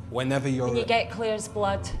this? Whenever you're When you get Claire's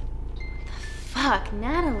blood. Fuck,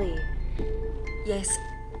 Natalie. Yes,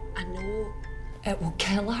 I know it will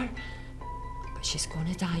kill her, but she's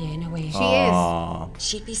gonna die anyway. She is.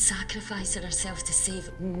 She'd be sacrificing herself to save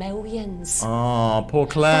millions. Oh, poor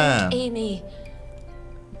Claire. Think, Amy.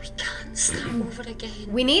 We can't start over again.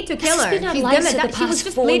 We need to kill This her. has been our She's lives gonna for die. the She was past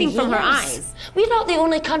just 4 bleeding from her years. eyes. We're not the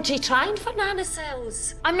only country trying for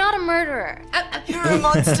nanocells. I'm not a murderer. You're a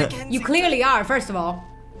monster, Kenzie. You clearly are, first of all.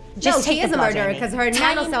 Just no, she take is the a blood, murderer Amy. because her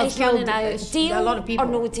Time nanocells is killed running out. Deal a lot of people. or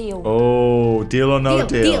no deal? Oh, deal or no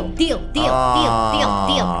deal? Deal.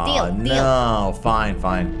 No, fine.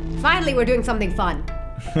 Finally, we're doing something fun.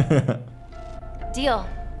 Deal.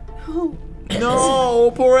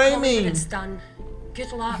 No, poor Call me when Amy. it's done.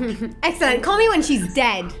 Good luck. Excellent. Call me when she's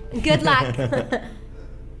dead. Good luck.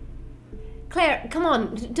 Claire, come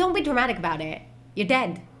on. Don't be dramatic about it. You're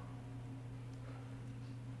dead.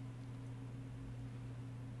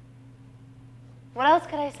 What else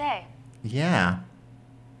could I say? Yeah.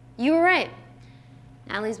 You were right.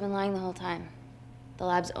 Natalie's been lying the whole time. The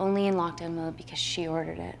lab's only in lockdown mode because she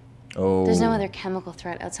ordered it. Oh. There's no other chemical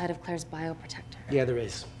threat outside of Claire's bioprotector. Yeah, there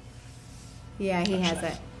is. Yeah, he has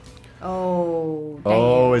it. Oh, damn.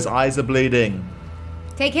 Oh, his eyes are bleeding.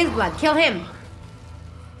 Take his blood. Kill him.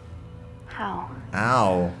 How?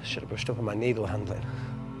 Ow. Should have brushed up on my needle handling.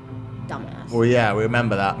 Dumbass. Well, yeah, we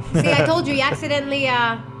remember that. See, I told you he accidentally,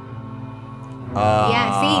 yeah,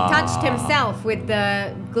 see, he touched himself with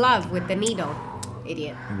the glove, with the needle.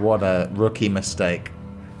 Idiot. What a rookie mistake.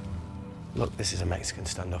 Look, this is a Mexican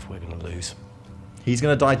standoff. We're going to lose. He's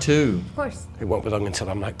gonna die too. Of course. It won't be long until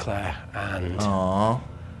I'm like Claire, and Aww.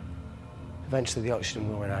 eventually the oxygen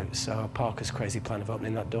will run out, so Parker's crazy plan of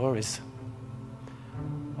opening that door is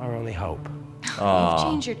our only hope. You've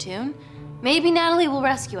changed your tune. Maybe Natalie will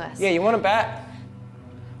rescue us. Yeah, you want to bet?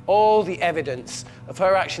 All the evidence of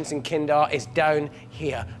her actions in Kinder is down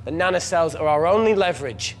here. The nanocells are our only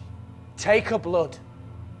leverage. Take her blood,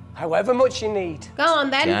 however much you need. Go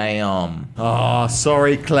on then. Damn. Oh,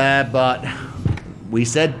 sorry, Claire, but we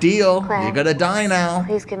said deal. Claire, You're gonna die now.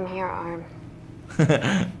 Please give me your arm.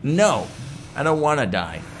 No, I don't wanna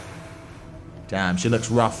die. Damn, she looks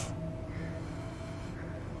rough.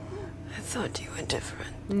 I thought you were different.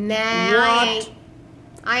 Nah, I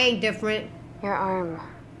ain't different. Your arm.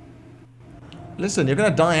 Listen, you're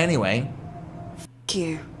gonna die anyway.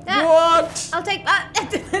 You. What? I'll take that.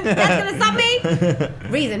 That's gonna stop me.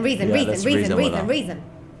 Reason. Yeah, let's reason with her.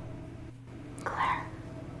 Claire,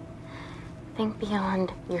 think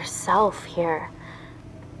beyond yourself here.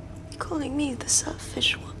 Calling me the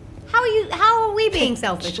selfish one. How are we being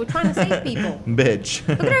selfish? We're trying to save people. Bitch.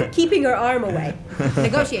 Look at her keeping her arm away.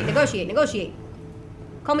 Negotiate.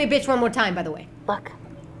 Call me a bitch one more time, by the way. Look,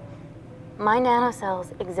 my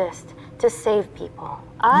nanocells exist to save people.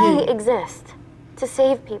 I exist to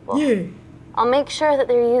save people. Yeah. I'll make sure that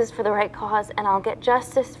they're used for the right cause, and I'll get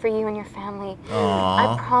justice for you and your family.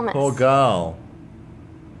 Aww, I promise. poor girl.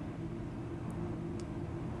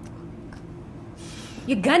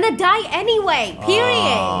 You're gonna die anyway.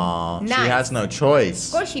 Period. Aww, Nice. She has no choice.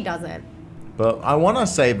 Of course she doesn't. But I want to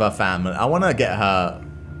save her family. I want to get her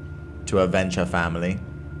to avenge her family.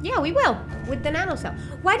 Yeah, we will. With the nanocell.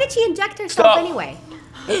 Why did she inject herself anyway?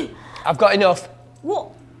 I've got enough.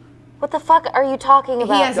 What? What the fuck are you talking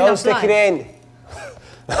about? has Don't enough stick blood. it in.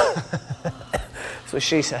 That's what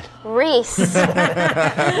she said. Reese. Close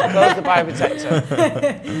the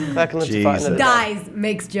bioprotector. Claire can live to fight another day. Dies.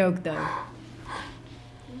 Makes joke though.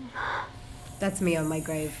 That's me on my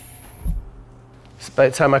grave. It's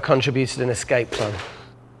about time I contributed an escape plan.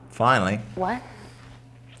 Finally. What?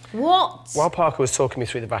 What? While Parker was talking me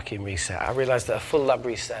through the vacuum reset, I realised that a full lab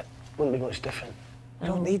reset wouldn't be much different. I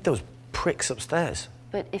don't need those pricks upstairs.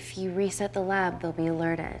 But if you reset the lab, they'll be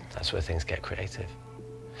alerted. That's where things get creative.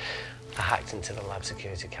 I hacked into the lab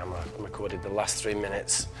security camera and recorded the last 3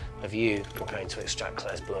 minutes of you preparing to extract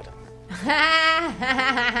Claire's blood.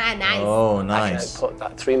 Nice. Oh, I nice. can put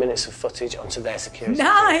that 3 minutes of footage onto their security.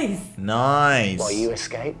 Nice. Nice. While you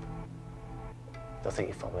escape, they'll think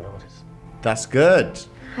you're following orders. That's good.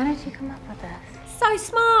 How did you come up with this? So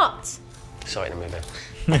smart. Saw it in a movie.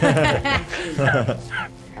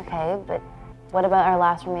 Okay, but what about our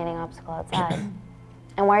last remaining obstacle outside?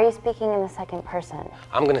 And why are you speaking in the second person?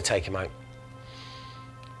 I'm going to take him out.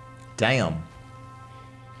 Damn.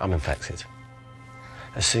 I'm infected.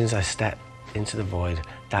 As soon as I step into the void,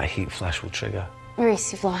 that heat flash will trigger.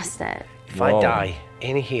 Reese, you've lost it. If I die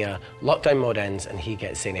in here, lockdown mode ends and he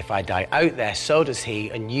gets in. If I die out there, so does he,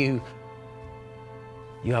 and you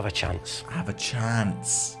have a chance. I have a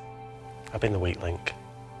chance. I've been the weak link.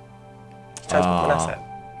 It's time to put an asset.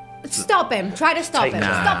 Stop him. Try to stop him.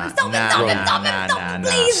 Stop him. Stop him. Stop him. Stop him. Stop him.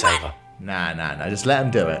 Please. Nah. Just let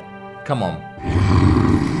him do it. Come on.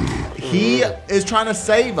 He is trying to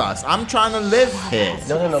save us. I'm trying to live here.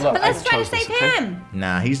 No, look. But let's try to save him.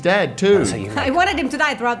 Nah, he's dead too. I wanted him to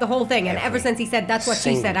die throughout the whole thing, and ever since he said that's what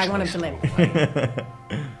she said, I want him to live.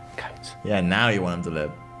 Yeah, now you want him to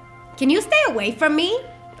live. Can you stay away from me?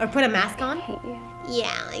 Or put a mask on?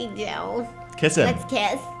 Yeah, I do. Kiss him. Let's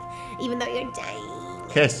kiss. Even though you're dying.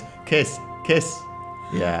 Kiss.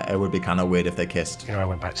 Yeah, it would be kind of weird if they kissed. You know, I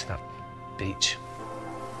went back to that beach.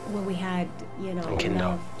 Where we had, you know,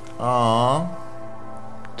 Kindle. Aww.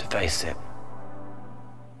 To face it.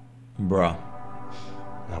 Bruh.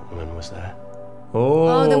 That woman was there.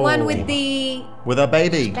 Oh, the one with the... With her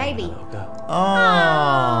baby. Baby.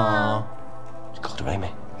 Aww. She called her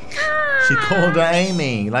Amy. She called her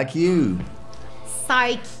Amy, like you.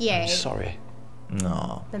 So cute. I'm sorry.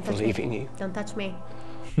 No. Don't For touch leaving me. you. Don't touch me.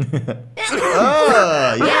 Come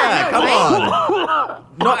on.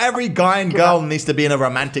 Not every guy and girl needs to be in a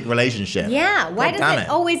romantic relationship. Yeah, why God does damn it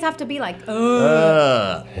always have to be like,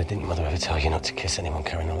 Didn't your mother ever tell you not to kiss anyone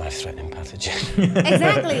carrying a life-threatening pathogen?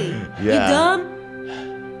 Exactly. Yeah. You dumb?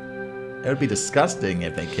 It would be disgusting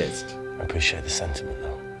if they kissed. I appreciate the sentiment,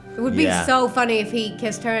 though. It would be so funny if he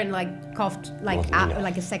kissed her and like coughed like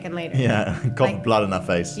like a second later. Yeah, coughed blood in her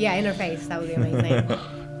face. Yeah, in her face. That would be amazing.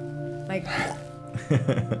 Like.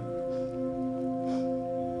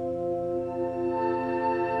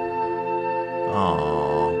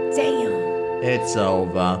 Aww. Damn. It's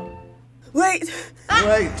over. Wait.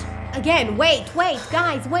 Wait. Again, wait,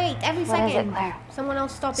 guys, wait. Every second. Someone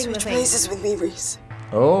else stopping the Switch thing. places with me, Reese.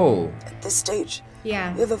 Oh. At this stage,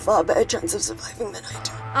 yeah, you have a far better chance of surviving than I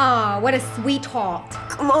do. Ah, what a sweetheart.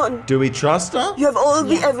 Come on. Do we trust her? You have all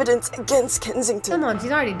the evidence against Kensington. Come on,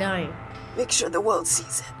 she's already dying. Make sure the world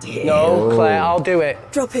sees it. No, Claire, I'll do it.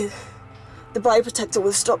 Drop it. The bioprotector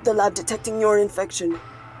will stop the lab detecting your infection,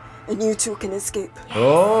 and you two can escape.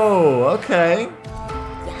 Oh, okay.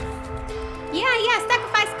 Yeah,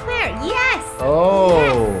 sacrifice Claire. Yes. Oh.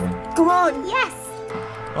 Yes. Come on. Yes.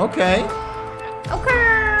 Okay.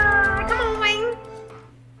 Okay. Come on, Wayne.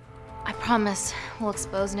 I promise we'll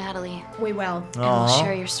expose Natalie. We will. And we'll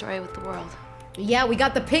share your story with the world. Yeah, we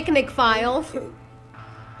got the picnic file.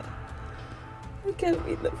 I can't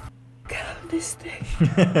beat the out of this thing.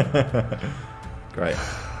 Great.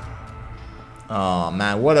 Oh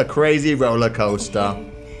man, what a crazy roller coaster.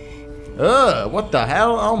 Ugh, what the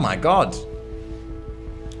hell? Oh my god.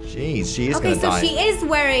 Jeez, she is gonna die. Okay, so she is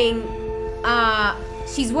wearing,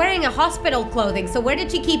 she's wearing a hospital clothing. So where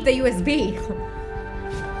did she keep the USB?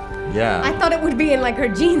 Yeah. I thought it would be in like her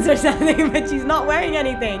jeans or something, but she's not wearing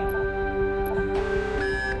anything.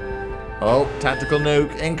 Oh, tactical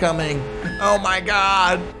nuke incoming. Oh my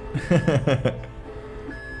god.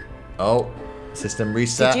 Oh, system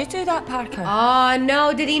reset. Did you do that, Parker? Oh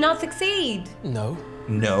no, did he not succeed? No.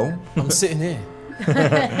 No. I'm sitting here.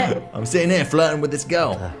 I'm sitting here flirting with this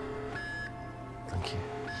girl. Thank you.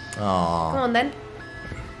 Aww. Come on then.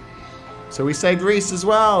 So we saved Reese as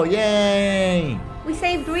well. Yay! We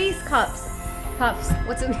saved Reese cups.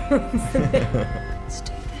 What's it? Let's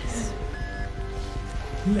do this.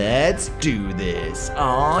 Let's do this.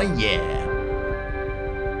 Oh yeah.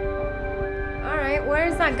 Alright,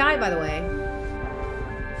 where's that guy, by the way?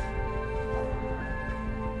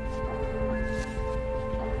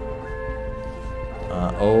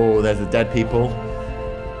 Oh, there's the dead people.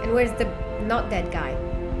 And where's the not dead guy?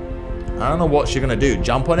 I don't know what she's gonna do.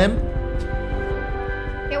 Jump on him?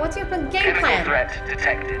 Yeah, what's your game plan? Threat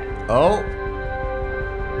detected. Oh.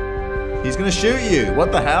 He's gonna shoot you.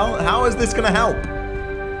 What the hell? How is this gonna help?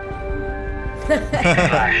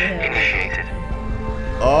 Flash initiated.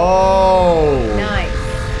 Oh.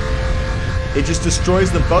 Nice. It just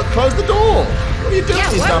destroys them both. Close the door. What are you doing,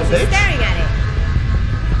 Yeah, you why dumb was he bitch? staring at it?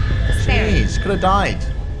 Jeez, could have died.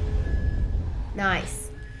 Nice.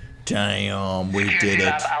 Damn, we did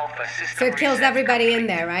it. So it kills everybody in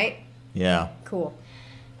there, right? Yeah. Cool.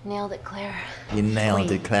 Nailed it, Claire. You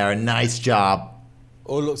nailed it, Clara. Nice job.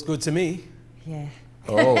 All looks good to me. Yeah.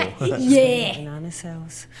 Oh. Yeah. Banana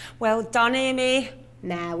cells. Well done, Amy.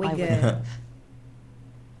 Nah, we good.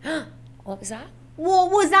 What was that? What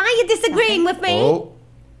was I? You disagreeing with me? Oh.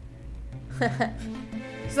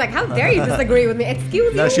 She's like, how dare you disagree with me?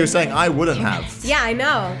 Excuse No, you? she was saying I wouldn't have. Yeah, I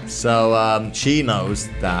know. So she knows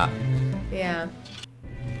that Yeah.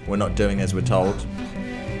 we're not doing as we're told.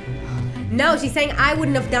 No, she's saying I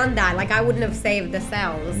wouldn't have done that. Like, I wouldn't have saved the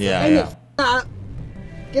cells. Yeah, yeah.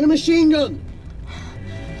 Get a machine gun.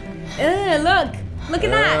 Look. Look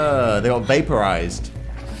at that. They got vaporized.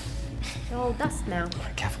 They're all dust now.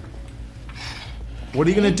 What are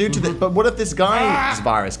you gonna do to this? But what if this guy's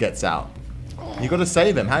virus gets out? You gotta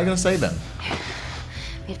save him. How are you gonna save him?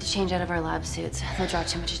 We have to change out of our lab suits. They'll draw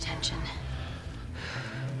too much attention.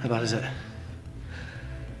 How bad is it?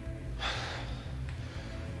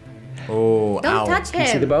 Oh, Don't ow. touch him.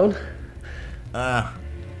 See the bone?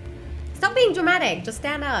 Stop being dramatic. Just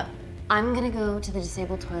stand up. I'm gonna go to the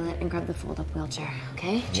disabled toilet and grab the fold-up wheelchair,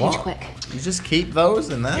 okay? Change What? quick. You just keep those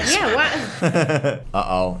in there? Yeah, what?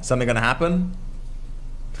 Uh-oh. Something gonna happen?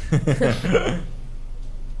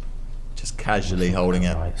 Just casually holding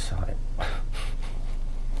it. Right side.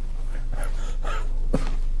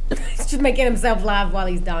 He's just making himself laugh while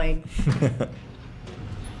he's dying.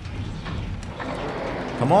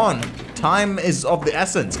 Come on. Time is of the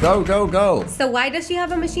essence. Go, go, go. So why does she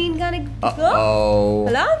have a machine gun? Uh-oh.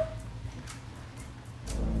 Hello?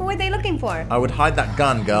 What were they looking for? I would hide that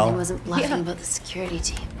gun, I girl. wasn't bluffing about the security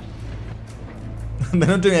team. They're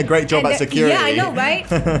not doing a great job at security. Yeah, I know, right?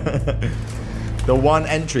 The one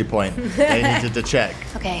entry point they needed to check.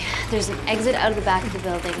 Okay, there's an exit out of the back of the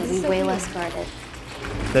building. It'll be way less guarded.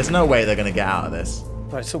 There's no way they're gonna get out of this.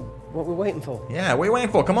 Right, so what we're waiting for? Yeah, what are you waiting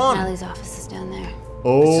for? Come on. Allie's office is down there.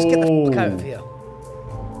 Oh. Let's just get the fuck out of here.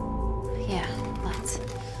 Yeah, let's.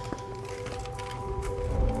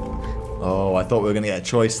 Oh, I thought we were gonna get a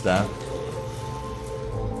choice there.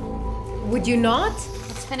 Would you not?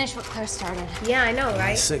 Let's finish what Claire started. Yeah, I know,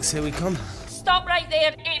 right? 6, here we come. Stop right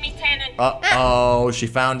there, Amy Tennant. Uh-oh, she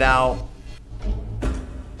found out.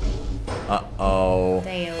 Uh-oh.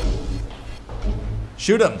 Damn.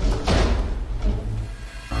 Shoot him.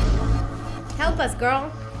 Help us,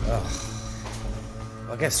 girl.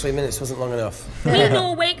 I guess 3 minutes wasn't long enough. We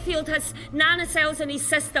know Wakefield has nanocells in his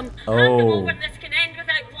system. Hand them Oh. over, this can end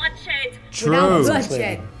without bloodshed. True.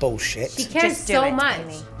 Bloodshed. Bullshit. She cares Just do so it, much.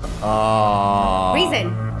 Amy. Oh.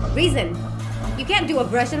 Reason. You can't do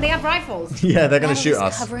aggression. They have rifles. Yeah, they're gonna Allie's shoot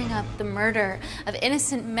us. covering up the murder of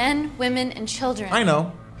innocent men, women, and children. I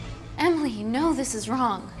know. Emily, you know this is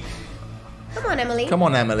wrong. Come on, Emily. Come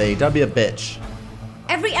on, Emily. Don't be a bitch.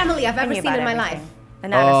 Every Emily I've ever seen in my life. The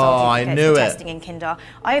Oh, nanosoldier I codes knew for it. testing in Kinder.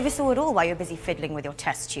 I oversaw it all while you were busy fiddling with your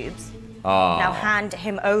test tubes. Oh. Now hand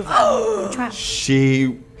him over. You're trapped.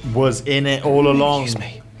 She was in it all along. Excuse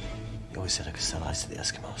me. You always said I could sell ice to the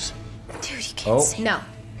Eskimos. Dude, you can't say. No.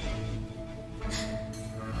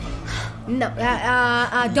 No.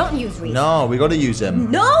 Don't use Reese. No, we gotta use him.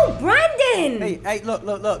 No, Brandon. Hey,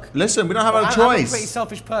 look. Listen, we don't have a I'm a choice. pretty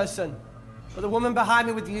selfish person. But the woman behind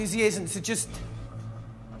me with the Uzi isn't, so just...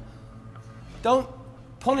 Don't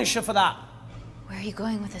punish her for that. Where are you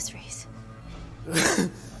going with this, Reese?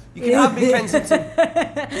 You can have me, Kensington.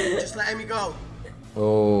 Just let Amy go.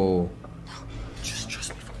 Oh. Just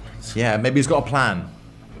trust me for once. Yeah, maybe he's got a plan.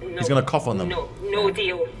 He's gonna cough on them. No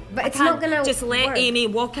deal. But it's I not can't gonna just let work. Amy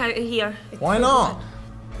walk out of here. Why not?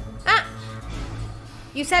 Ah.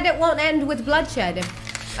 You said it won't end with bloodshed.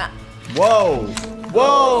 Whoa.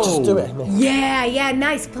 Whoa. Just do it, Amy. Yeah,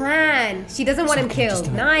 nice plan. She doesn't want him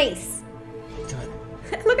killed. Nice. Do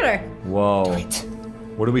it. Look at her. Whoa.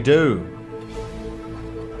 What do we do?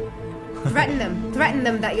 Threaten them. Threaten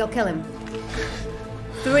them that you'll kill him.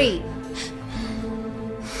 3,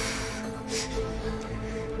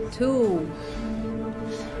 2.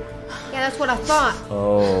 Yeah, that's what I thought.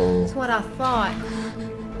 Oh. That's what I thought.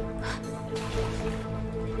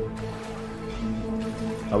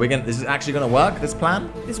 Are we gonna? Is this actually gonna work? This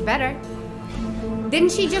plan? It's better.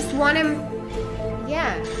 Didn't she just want him?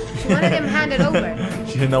 Yeah, she wanted him handed over.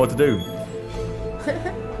 She didn't know what to do.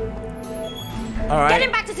 All right. Get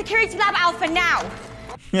him back to Security Lab Alpha now!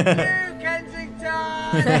 Kensington!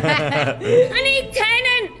 I need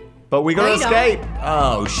Tennant! But we gotta Oh, you don't. escape.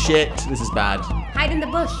 Oh shit! This is bad. Hide in the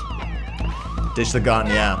bush. Ditch the gun.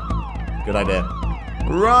 Yeah. Good idea.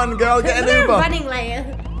 Run, girl. Get in Look at her Uber. running like.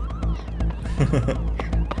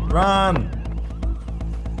 Run.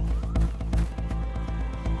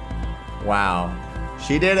 Wow.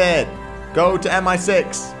 She did it. Go to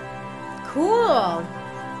MI6. Cool.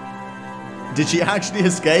 Did she actually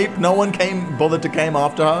escape? No one bothered to came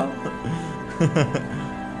after her?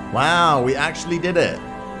 Wow, we actually did it.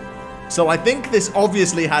 So I think this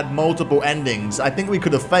obviously had multiple endings. I think we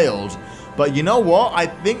could have failed. But you know what? I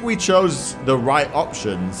think we chose the right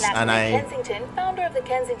options. And Kensington, founder of the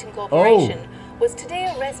Kensington Oh. Corporation, was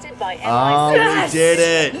today arrested by MI6. Oh, we did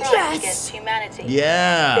it. Crime against humanity.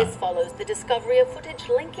 Yeah. This follows the discovery of footage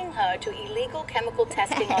linking her to illegal chemical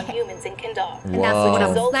testing on humans in Kindar. And that's what I'm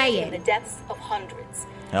resulting in the deaths of hundreds.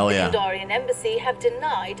 Hell yeah. The Kindarian embassy have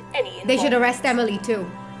denied any involvement. They should arrest Emily too.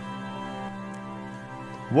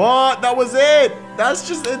 What? That was it. That's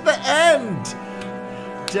just at the end.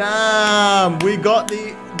 Damn. We got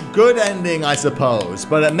the good ending, I suppose.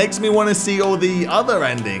 But it makes me want to see all the other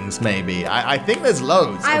endings, maybe. I think there's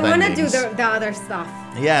loads I of want to endings. do the other stuff.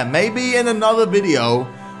 Yeah, maybe in another video,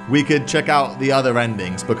 we could check out the other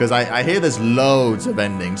endings. Because I hear there's loads of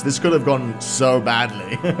endings. This could have gone so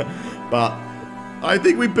badly. But I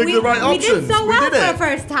think we picked the right options. We did so well did for it. the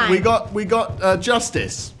first time. We got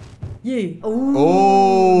justice. Yeah.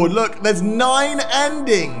 Oh, look, there's 9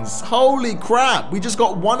 endings. Holy crap, we just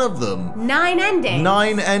got one of them. 9 endings.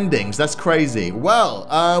 9 endings, that's crazy.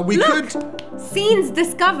 Well, we could... Scenes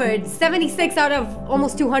discovered, 76 out of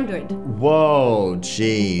almost 200. Whoa,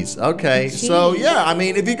 jeez. Okay, so yeah, I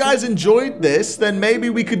mean, if you guys enjoyed this, then maybe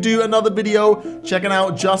we could do another video checking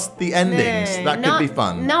out just the endings. That could be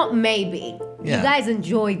fun. Not maybe. Yeah. You guys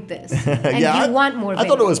enjoyed this. And Yeah, you want more videos. I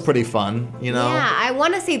thought it was pretty fun, you know? Yeah, I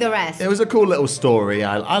want to see the rest. It was a cool little story.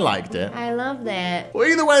 I liked it. I love that. Well,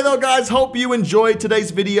 either way though, guys, hope you enjoyed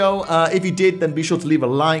today's video. If you did, then be sure to leave a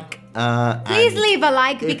like. Please leave a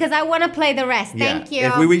like because I want to play the rest. Yeah, Thank you.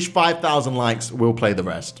 if we reach 5,000 likes, we'll play the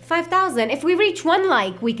rest. 5,000. If we reach 1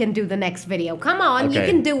 like, we can do the next video. Come on, Okay, you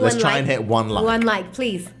can do 1 like. let's try and hit 1 like. 1 like,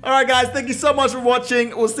 please. All right, guys, thank you so much for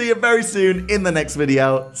watching. We'll see you very soon in the next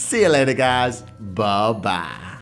video. See you later, guys. Bye-bye.